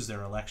lose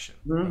their election.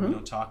 Mm-hmm. We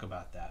don't talk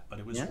about that, but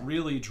it was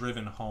really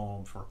driven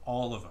home for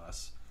all of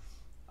us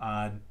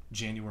on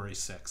January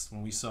 6th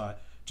when we saw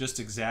just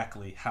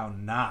exactly how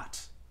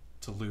not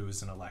to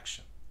lose an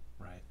election,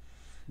 right?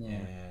 Yeah.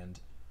 And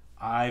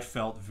I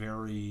felt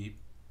very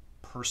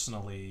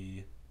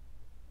personally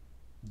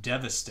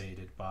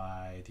devastated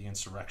by the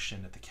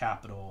insurrection at the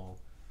Capitol,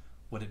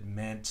 what it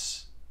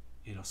meant,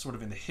 sort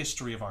of in the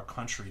history of our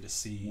country to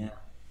see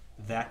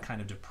that kind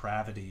of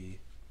depravity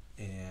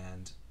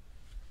and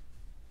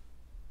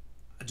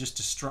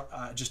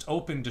just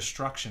open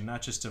destruction,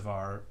 not just of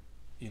our,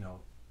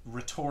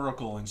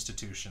 rhetorical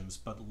institutions,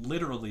 but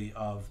literally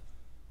of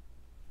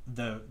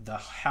the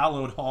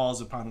hallowed halls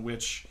upon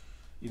which,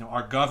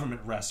 our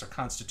government rests, our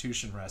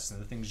Constitution rests,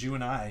 and the things you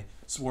and I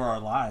swore our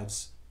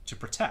lives to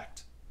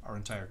protect our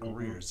entire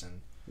careers.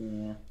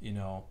 And,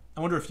 I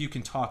wonder if you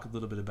can talk a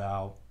little bit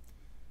about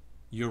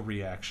your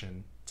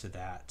reaction to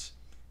that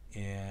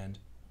and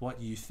what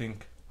you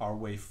think our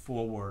way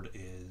forward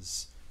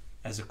is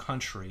as a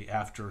country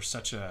after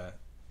such a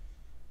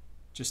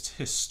just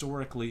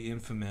historically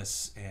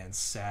infamous and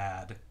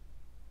sad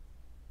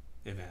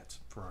event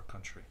for our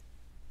country.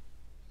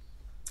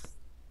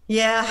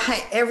 Yeah,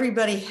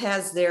 everybody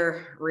has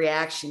their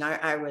reaction.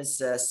 I was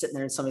sitting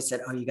there and somebody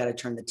said, oh, you got to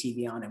turn the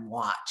TV on and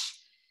watch.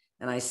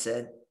 And I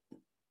said,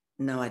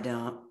 no, I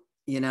don't,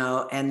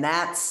 and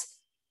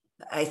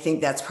I think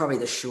that's probably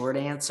the short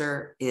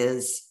answer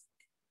is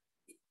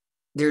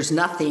there's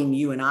nothing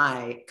you and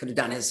I could have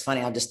done. It's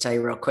funny. I'll just tell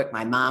you real quick.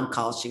 My mom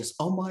calls. She goes,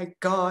 "Oh my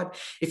God,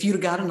 if you'd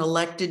have gotten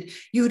elected,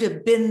 you'd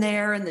have been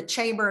there in the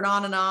chamber," and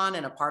on and on.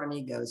 And a part of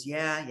me goes,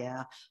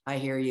 yeah, I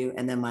hear you.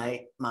 And then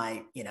my,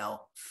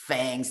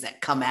 fangs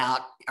that come out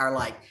are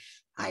like,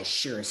 I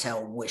sure as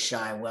hell wish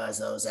I was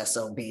those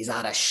SOBs.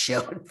 I'd have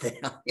showed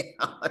them,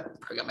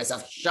 I got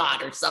myself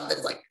shot or something.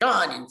 It's like,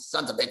 "Gone, you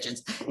sons of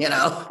bitches."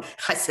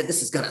 I said,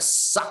 this is going to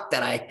suck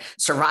that I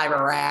survive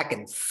Iraq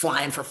and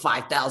flying for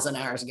 5,000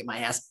 hours and get my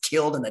ass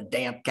killed in the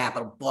damn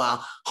Capitol.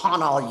 Well,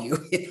 haunt all you,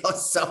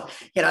 So,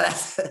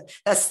 that's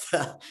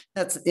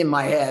in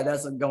my head.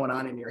 That's what's going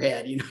on in your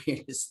head.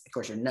 Of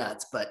course you're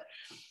nuts, but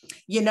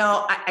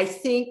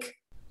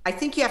I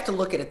think you have to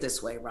look at it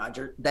this way,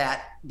 Roger,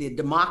 that the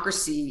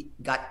democracy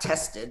got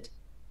tested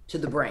to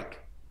the brink.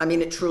 I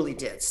mean, it truly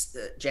did.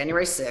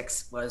 January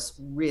 6th was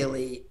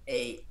really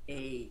a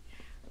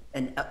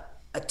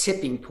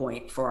tipping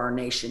point for our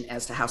nation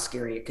as to how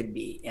scary it could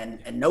be.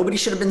 And nobody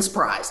should have been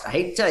surprised. I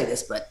hate to tell you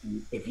this, but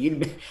if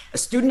you'd been a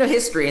student of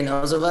history, and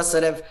those of us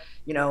that have,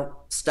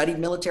 studied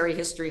military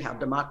history, how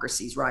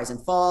democracies rise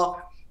and fall,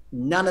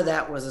 none of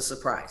that was a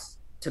surprise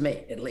to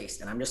me, at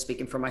least. And I'm just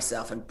speaking for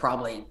myself and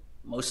probably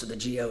most of the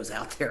GOs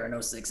out there in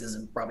 06s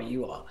and probably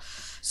you all.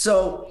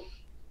 So,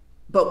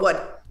 but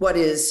what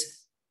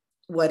is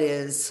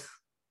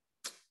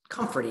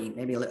comforting,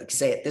 maybe let's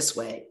say it this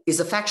way, is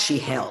the fact she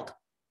held,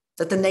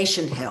 that the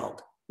nation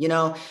held.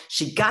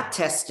 She got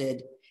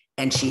tested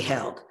and she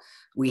held.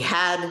 We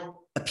had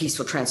a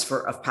peaceful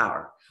transfer of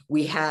power.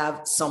 We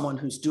have someone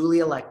who's duly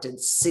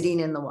elected sitting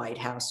in the White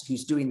House,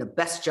 who's doing the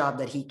best job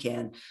that he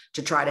can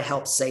to try to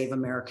help save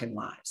American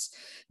lives.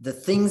 The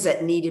things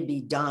that need to be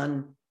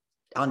done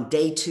on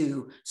day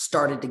 2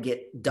 started to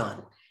get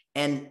done.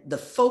 And the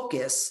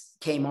focus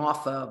came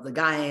off of the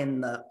guy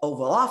in the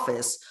Oval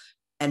Office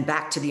and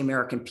back to the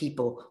American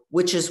people,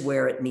 which is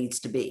where it needs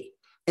to be.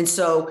 And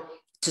so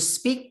to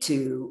speak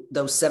to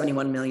those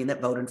 71 million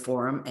that voted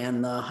for him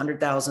and the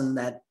 100,000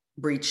 that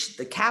breached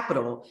the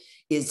Capitol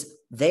is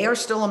they are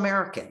still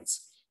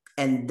Americans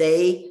and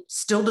they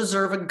still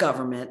deserve a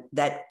government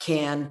that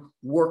can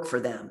work for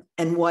them.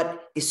 And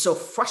what is so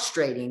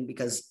frustrating,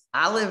 because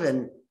I live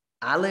in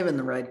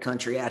the red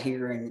country out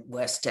here in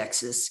West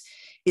Texas,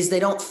 is they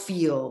don't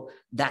feel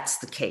that's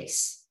the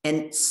case.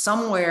 And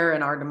somewhere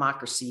in our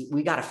democracy,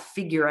 we got to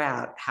figure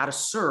out how to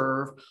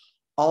serve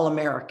all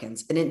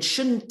Americans. And it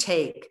shouldn't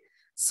take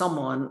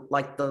someone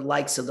like the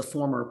likes of the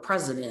former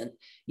president,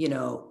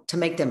 to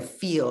make them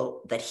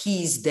feel that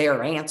he's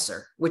their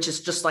answer, which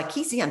is just like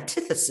he's the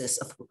antithesis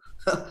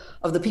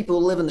of the people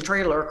who live in the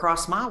trailer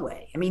across my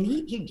way. I mean,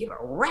 he'd give a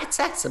rat's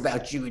ass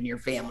about you and your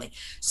family.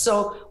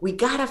 So we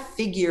got to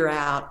figure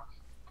out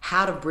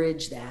how to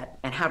bridge that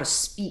and how to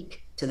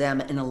speak to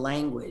them in a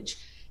language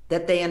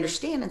that they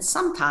understand. And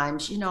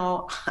sometimes,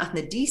 on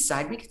the D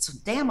side, we get so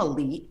damn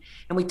elite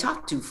and we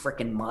talk too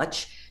freaking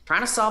much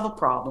trying to solve a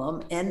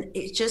problem. And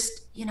it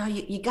just,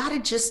 you got to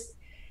just,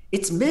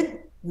 it's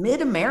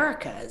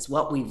mid-America is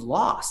what we've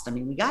lost. I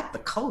mean, we got the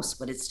coast,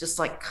 but it's just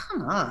like,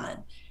 come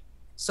on.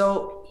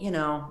 So,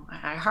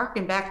 I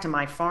harken back to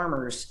my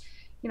farmers.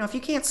 If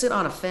you can't sit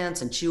on a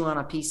fence and chew on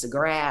a piece of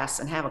grass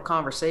and have a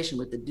conversation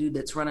with the dude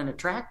that's running a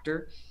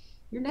tractor,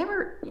 you're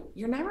never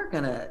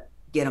going to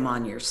get them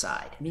on your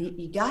side. I mean,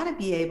 you got to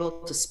be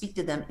able to speak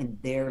to them in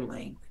their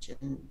language.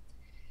 And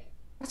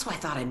that's why I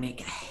thought I'd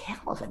make a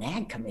hell of an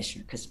ag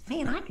commissioner, because,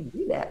 man, I can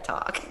do that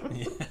talk.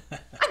 Yeah.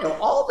 I know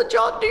all the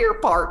John Deere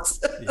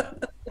parts.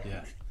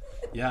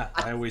 Yeah.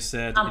 I always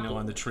said,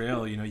 on the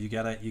trail, you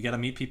gotta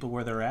meet people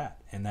where they're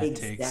at, and that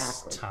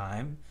takes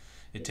time.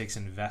 It takes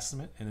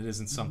investment, and it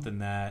isn't something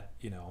that,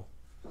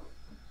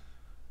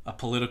 a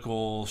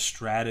political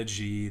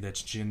strategy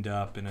that's ginned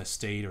up in a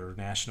state or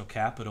national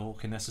capital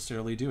can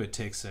necessarily do. It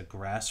takes a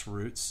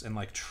grassroots and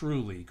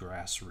truly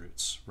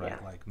grassroots, right?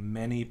 Yeah. Like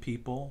many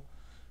people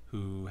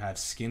who have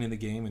skin in the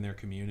game in their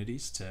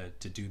communities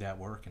to do that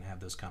work and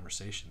have those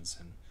conversations.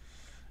 And,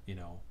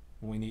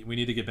 we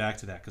need to get back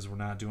to that, because we're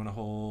not doing a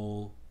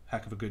whole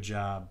heck of a good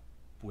job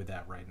with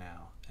that right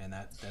now. And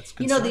that's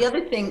concerning. The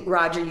other thing,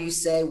 Roger, you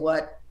say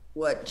what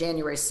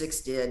January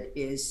 6th did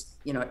is,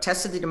 it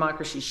tested the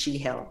democracy she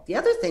held. The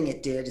other thing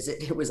it did is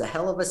it was a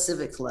hell of a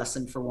civics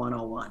lesson for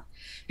 101,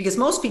 because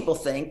most people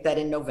think that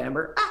in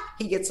November,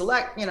 he gets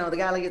elected, the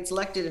guy gets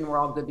elected and we're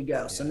all good to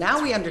go. Yeah, so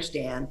now we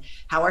understand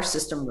how our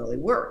system really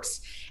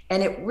works.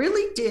 And it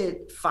really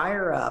did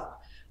fire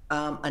up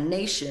a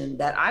nation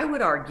that I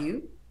would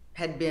argue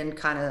had been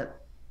kind of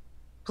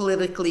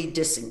politically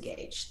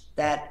disengaged,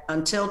 that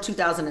until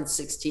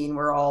 2016,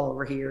 we're all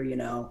over here,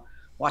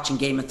 watching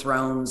Game of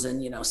Thrones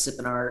and,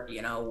 sipping our,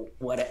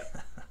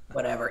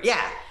 whatever.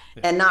 Yeah.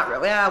 And not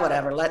really,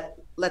 whatever.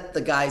 Let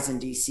the guys in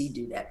DC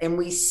do that. And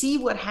we see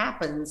what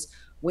happens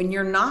when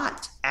you're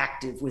not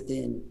active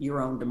within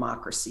your own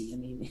democracy. I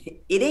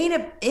mean, it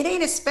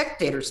ain't a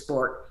spectator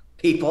sport,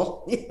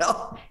 people.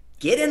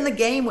 Get in the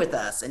game with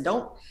us and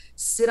don't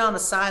sit on the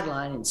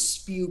sideline and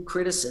spew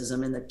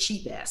criticism in the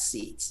cheap ass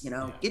seats.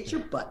 Get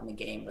your butt in the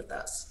game with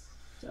us.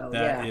 So,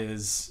 that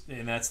is,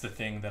 and that's the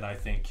thing that I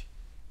think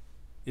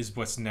is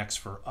what's next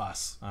for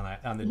us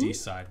on the Mhm. D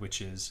side,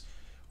 which is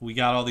we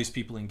got all these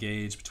people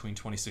engaged between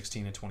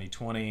 2016 and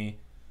 2020.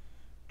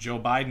 Joe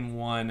Biden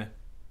won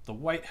the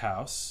White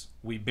House.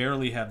 We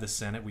barely have the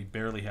Senate. We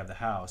barely have the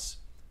House.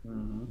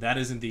 Mhm. That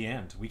isn't the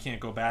end. We can't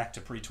go back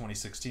to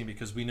pre-2016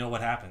 because we know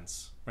what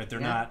happens, right?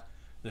 They're Yeah. not,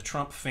 the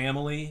Trump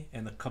family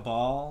and the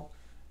cabal,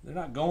 they're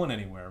not going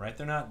anywhere, right?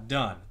 They're not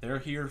done. They're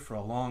here for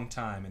a long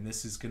time, and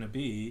this is going to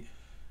be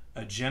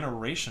a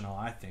generational,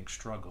 I think,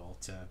 struggle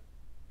to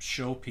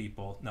show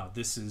people, no,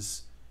 this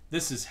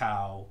is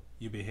how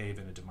you behave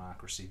in a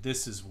democracy.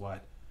 This is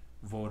what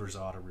voters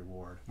ought to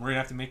reward. We're going to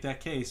have to make that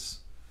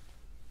case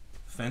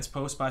fence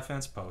post by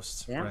fence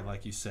post, Yeah. right,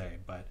 like you say.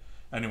 But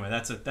anyway,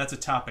 that's a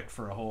topic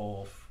for a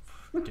whole.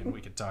 Again,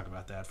 we could talk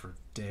about that for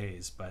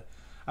days. But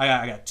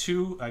I got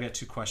two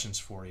questions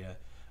for you.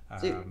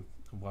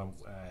 Well,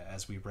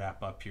 as we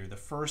wrap up here, the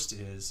first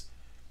is,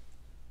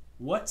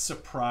 what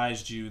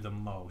surprised you the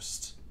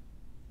most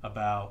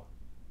about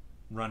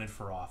running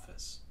for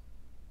office?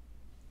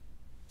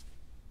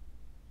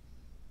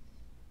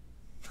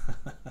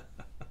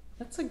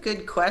 That's a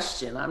good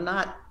question. I'm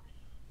not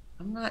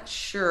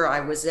sure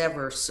I was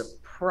ever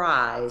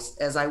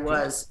surprised as I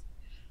was.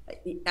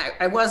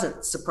 I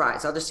wasn't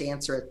surprised. I'll just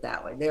answer it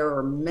that way. There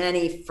were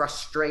many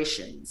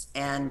frustrations.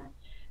 And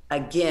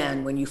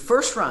again, when you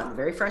first run, the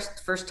very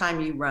first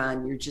time you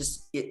run, you're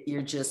just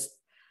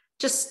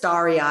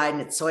starry-eyed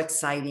and it's so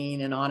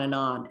exciting and on and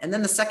on. And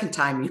then the second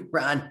time you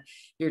run,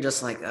 you're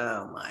just like,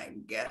 oh my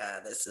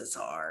God, this is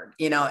hard.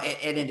 And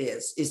it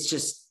is. It's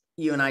just,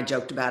 you and I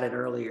joked about it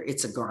earlier.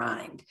 It's a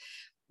grind.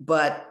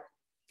 But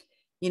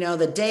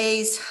the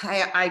days,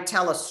 I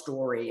tell a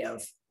story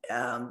of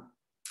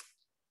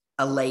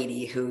a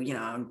lady who,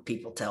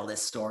 people tell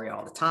this story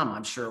all the time,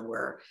 I'm sure,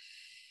 where,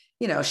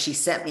 she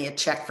sent me a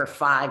check for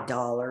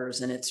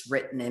 $5 and it's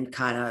written in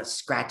kind of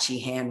scratchy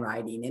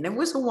handwriting. And it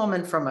was a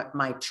woman from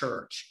my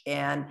church.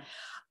 And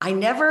I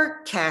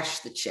never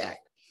cashed the check.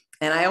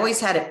 And I always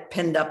had it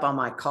pinned up on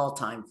my call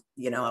time,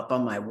 up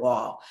on my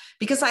wall,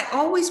 because I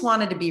always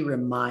wanted to be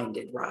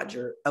reminded,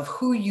 Roger, of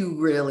who you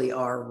really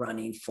are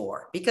running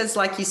for. Because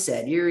like you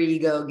said, your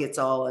ego gets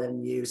all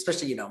in you,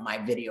 especially, my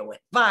video went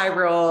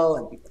viral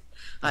and people,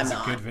 That's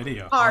a good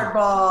video.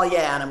 Hardball.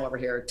 Yeah. And I'm over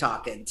here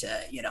talking to,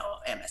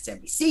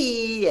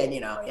 MSNBC and,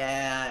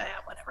 yeah,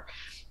 whatever.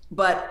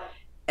 But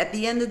at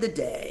the end of the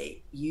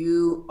day,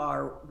 you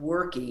are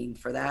working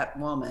for that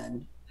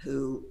woman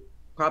who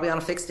probably on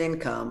a fixed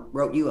income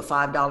wrote you a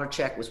 $5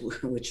 check,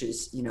 which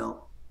is,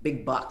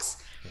 big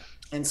bucks. Yeah.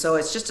 And so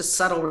it's just a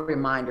subtle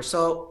reminder.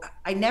 So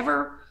I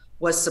never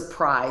was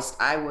surprised.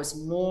 I was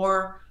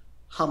more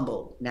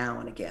humbled now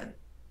and again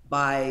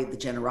by the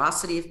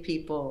generosity of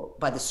people,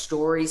 by the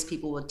stories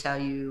people would tell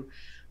you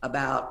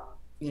about,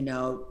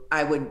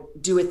 I would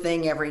do a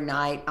thing every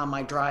night on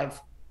my drive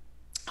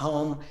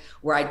home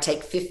where I'd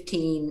take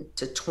 15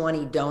 to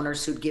 20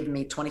 donors who'd given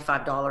me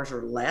 $25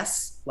 or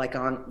less, like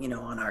on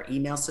our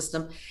email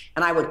system.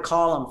 And I would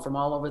call them from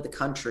all over the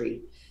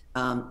country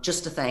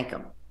just to thank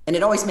them. And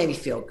it always made me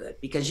feel good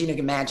because, you can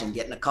imagine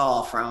getting a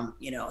call from,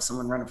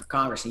 someone running for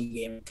Congress and you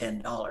gave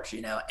them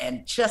 $10,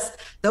 and just,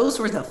 those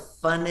were the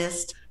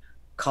funnest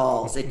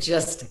calls.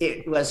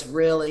 It was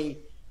really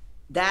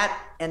that.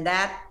 And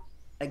that,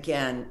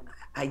 again,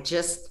 I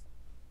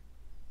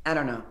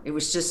don't know. It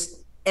was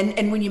just,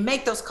 and when you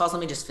make those calls,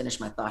 let me just finish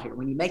my thought here.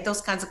 When you make those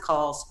kinds of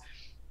calls,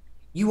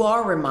 you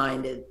are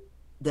reminded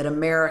that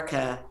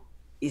America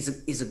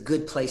is a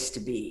good place to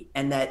be,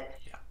 and that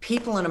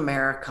people in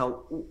America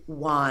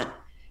want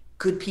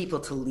good people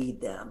to lead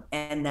them,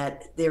 and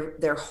that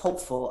they're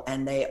hopeful,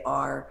 and they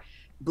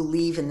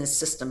believe in this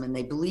system, and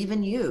they believe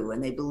in you,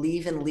 and they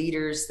believe in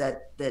leaders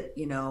that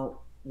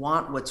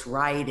want what's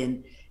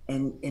right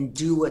and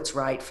do what's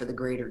right for the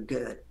greater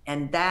good.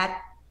 And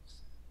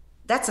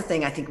that's the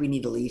thing I think we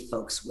need to leave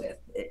folks with.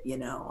 We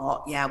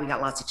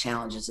got lots of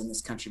challenges in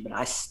this country, but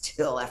I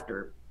still,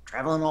 after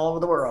traveling all over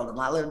the world, and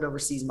I lived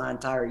overseas my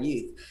entire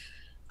youth,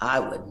 I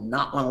would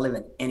not want to live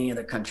in any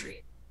other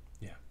country.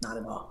 Yeah, not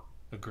at all.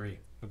 Agree.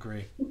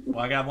 Well,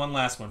 I got one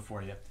last one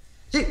for you.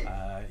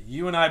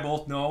 You and I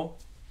both know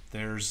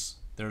there's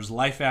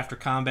life after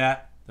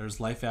combat. There's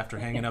life after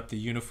hanging up the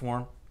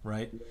uniform,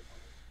 right?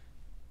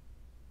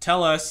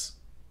 Tell us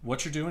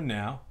what you're doing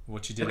now,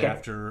 what you did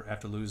after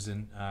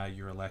losing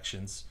your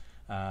elections.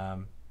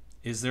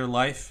 Is there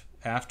life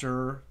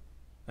after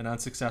an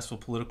unsuccessful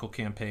political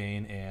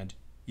campaign? And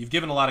you've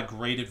given a lot of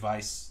great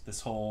advice.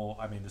 This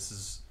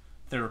is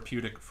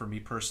therapeutic for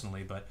me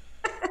personally, but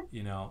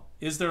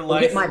is there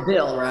life? You'll get my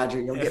bill, Roger.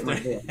 You'll get my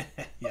bill.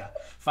 Yeah,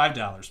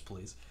 $5,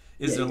 please.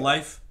 Is there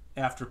life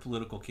after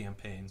political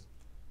campaign?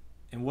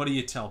 And what do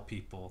you tell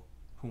people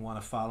who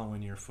want to follow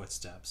in your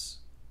footsteps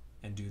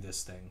and do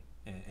this thing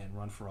and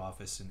run for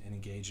office and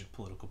engage in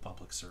political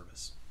public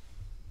service?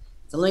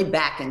 So let me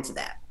back into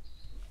that.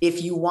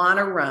 If you want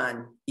to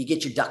run, you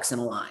get your ducks in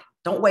a line.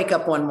 Don't wake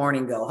up one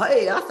morning and go,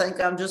 hey, I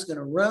think I'm just going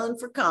to run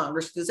for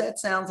Congress because that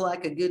sounds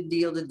like a good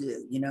deal to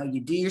do.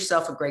 You do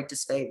yourself a great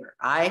disfavor.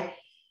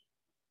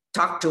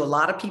 talk to a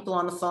lot of people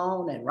on the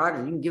phone, and Roger,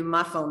 you can give them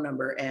my phone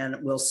number and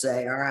we'll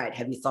say, all right,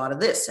 have you thought of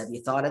this? Have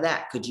you thought of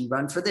that? Could you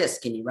run for this?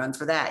 Can you run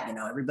for that? You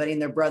know, everybody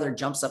and their brother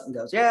jumps up and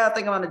goes, yeah, I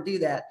think I want to do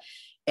that.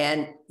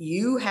 And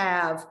you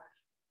have,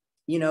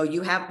 you know,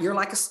 you're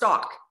like a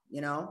stock,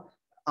 you know,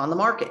 on the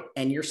market,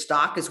 and your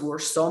stock is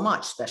worth so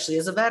much, especially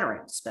as a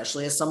veteran,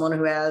 especially as someone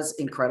who has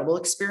incredible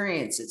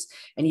experiences.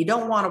 And you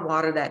don't want to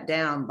water that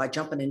down by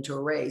jumping into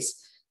a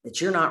race that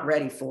you're not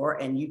ready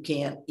for and you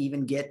can't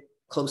even get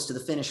close to the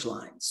finish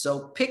line.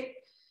 So pick,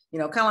 you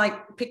know, kind of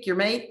like pick your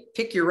mate,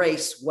 pick your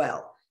race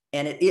well.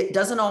 And it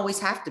doesn't always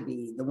have to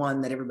be the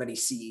one that everybody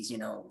sees, you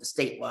know, the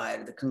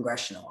statewide or the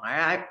congressional.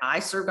 I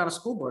served on a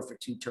school board for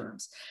 2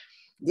 terms.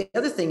 The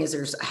other thing is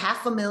there's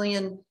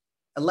 500,000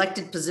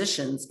 elected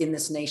positions in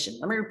this nation.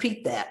 Let me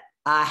repeat that.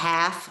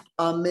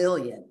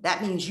 500,000.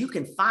 That means you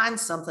can find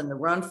something to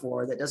run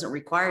for that doesn't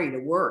require you to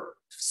work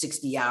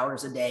 60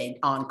 hours a day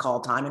on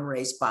call time and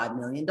raise $5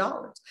 million,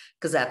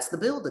 because that's the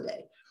bill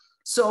today.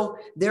 So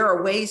there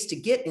are ways to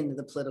get into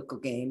the political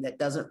game that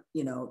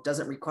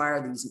doesn't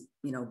require these,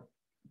 you know,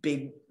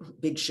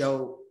 big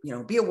show, you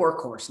know, be a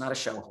workhorse, not a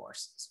show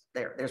horse.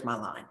 There's my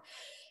line.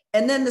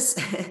 And then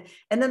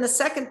the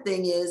second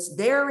thing is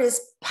there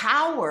is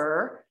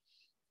power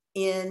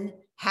in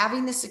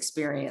having this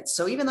experience.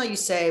 So even though you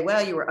say,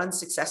 well, you were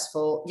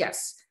unsuccessful,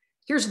 yes,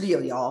 here's the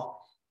deal, y'all.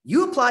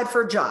 You applied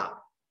for a job.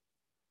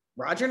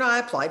 Roger and I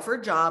applied for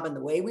a job, and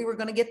the way we were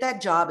going to get that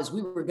job is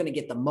we were going to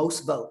get the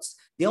most votes.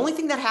 The only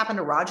thing that happened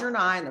to Roger and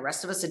I and the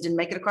rest of us that didn't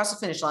make it across the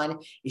finish line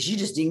is you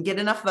just didn't get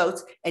enough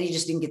votes and you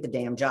just didn't get the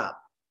damn job,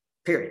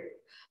 period.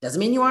 Doesn't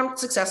mean you aren't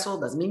successful.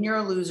 Doesn't mean you're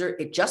a loser.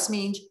 It just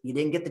means you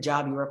didn't get the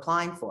job you were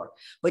applying for.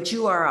 But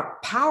you are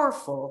a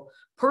powerful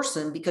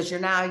person because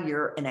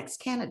you're an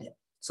ex-candidate.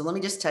 So let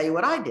me just tell you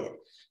what I did.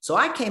 So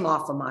I came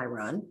off of my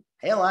run.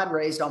 Hell, I'd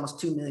raised almost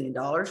 $2 million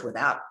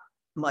without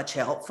much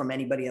help from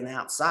anybody on the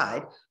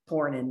outside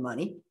pouring in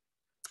money.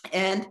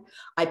 And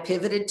I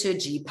pivoted to a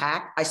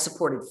GPAC. I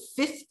supported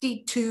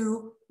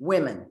 52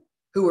 women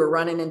who were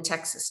running in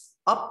Texas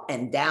up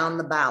and down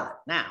the ballot.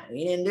 Now,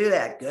 we didn't do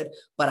that good,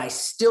 but I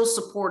still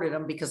supported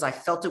them because I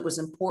felt it was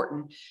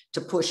important to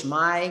push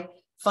my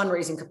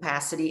fundraising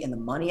capacity and the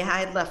money I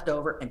had left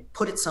over and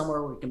put it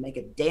somewhere where we can make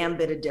a damn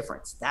bit of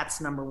difference. That's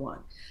number one.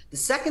 The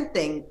second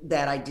thing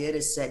that I did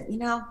is said, you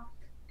know,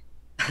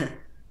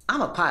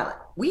 I'm a pilot.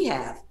 We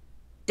have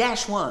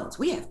 -1s.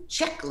 We have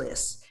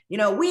checklists. You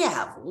know, we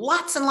have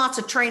lots and lots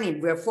of training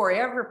before you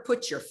ever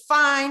put your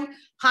fine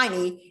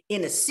hiney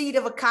in a seat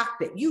of a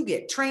cockpit. You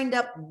get trained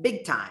up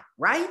big time,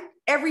 right?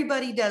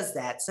 Everybody does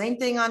that. Same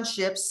thing on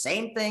ships,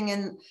 same thing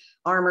in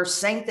armor,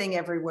 same thing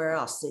everywhere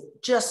else. It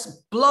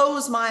just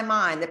blows my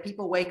mind that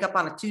people wake up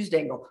on a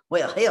Tuesday and go,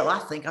 well, hell, I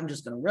think I'm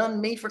just going to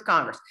run me for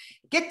Congress.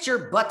 Get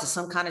your butt to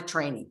some kind of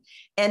training.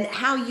 And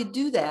how you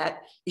do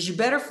that is you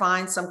better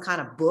find some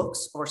kind of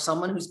books or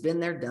someone who's been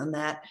there, done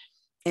that,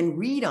 and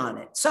read on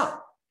it. So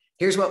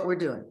here's what we're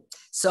doing.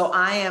 So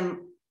I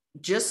am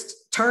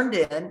just turned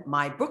in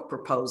my book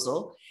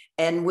proposal,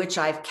 in which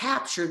I've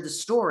captured the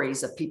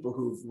stories of people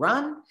who've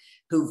run,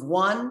 who've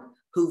won,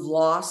 who've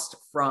lost,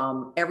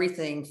 from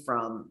everything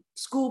from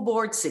school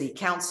board, city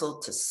council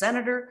to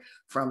senator,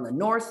 from the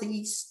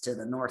Northeast to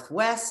the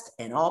Northwest,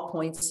 and all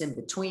points in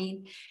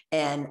between,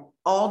 and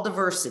all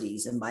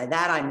diversities. And by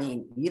that, I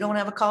mean, you don't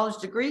have a college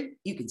degree,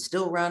 you can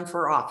still run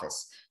for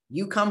office.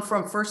 You come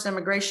from first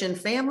immigration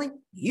family,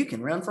 you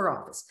can run for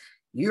office.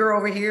 You're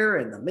over here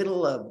in the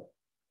middle of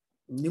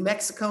New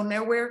Mexico,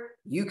 nowhere,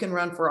 you can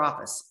run for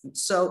office.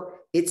 So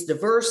it's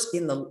diverse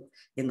in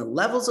the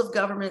levels of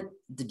government,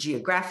 the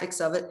geographics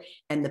of it,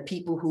 and the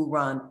people who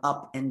run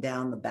up and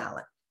down the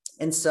ballot.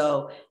 And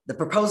so the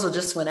proposal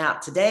just went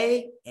out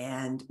today,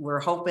 and we're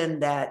hoping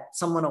that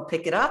someone will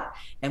pick it up,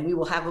 and we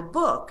will have a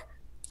book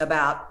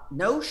about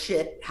no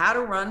shit, how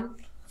to run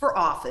for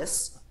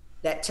office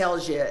that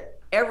tells you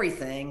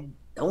everything.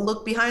 Don't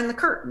look behind the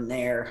curtain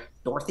there,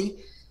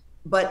 Dorothy.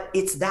 But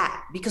it's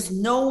that, because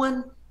no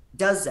one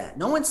does that.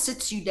 No one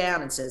sits you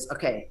down and says,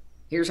 okay,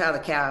 here's how the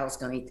cow's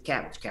going to eat the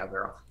cabbage,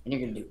 cowgirl. And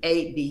you're going to do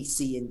A, B,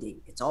 C, and D.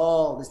 It's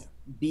all this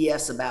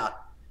BS about,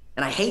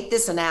 and I hate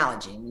this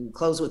analogy. And we can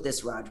close with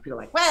this, Roger. People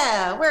are like,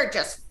 well, we're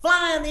just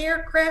flying the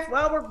aircraft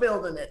while we're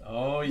building it.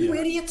 Oh, yeah. You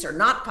idiots are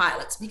not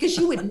pilots, because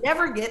you would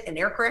never get an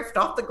aircraft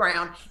off the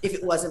ground if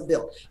it wasn't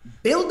built.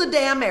 Build the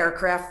damn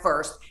aircraft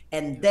first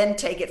and then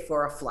take it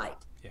for a flight.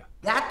 Yeah.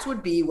 That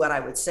would be what I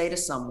would say to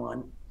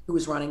someone who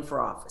is running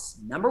for office.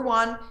 Number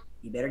one,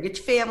 you better get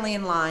your family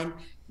in line.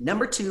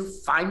 Number two,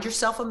 find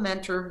yourself a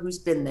mentor who's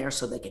been there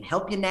so they can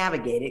help you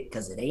navigate it,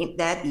 because it ain't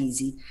that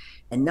easy.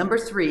 And number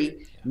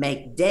three,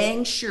 make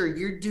dang sure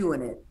you're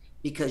doing it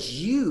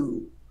because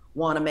you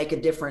want to make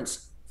a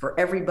difference for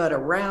everybody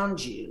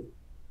around you,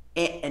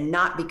 and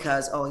not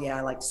because, oh yeah,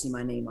 I like to see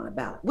my name on a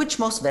ballot, which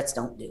most vets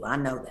don't do. I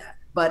know that.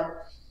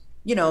 But,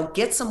 you know,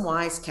 get some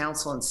wise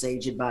counsel and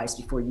sage advice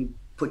before you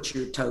put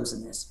your toes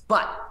in this.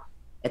 But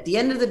at the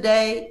end of the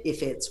day,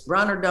 if it's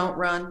run or don't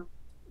run,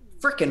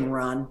 frickin'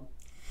 run,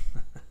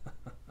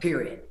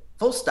 period.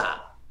 Full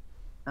stop.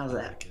 How's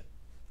that?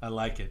 I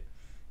like it.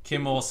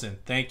 Kim Olson,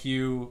 thank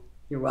you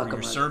You're for welcome.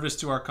 your service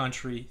to our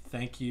country.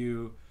 Thank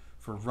you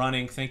for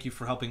running. Thank you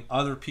for helping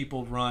other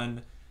people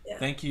run. Yeah.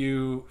 Thank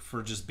you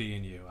for just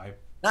being you. I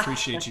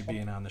appreciate you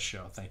being on the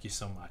show. Thank you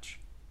so much.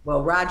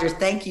 Well, Roger,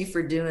 thank you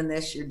for doing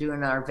this. You're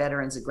doing our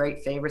veterans a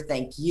great favor.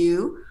 Thank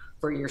you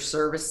for your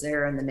service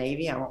there in the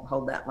Navy. I won't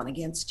hold that one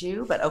against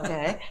you, but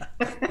okay.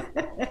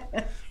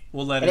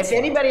 We'll let and it if slide.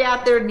 anybody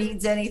out there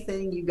needs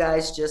anything, you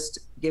guys just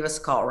give us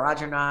a call.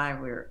 Roger and I,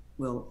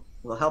 we'll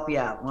help you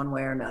out one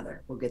way or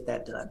another. We'll get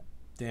that done.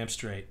 Damn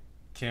straight.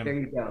 Kim, there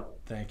you go.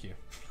 Thank you.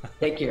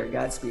 Take care.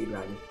 Godspeed,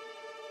 Roger.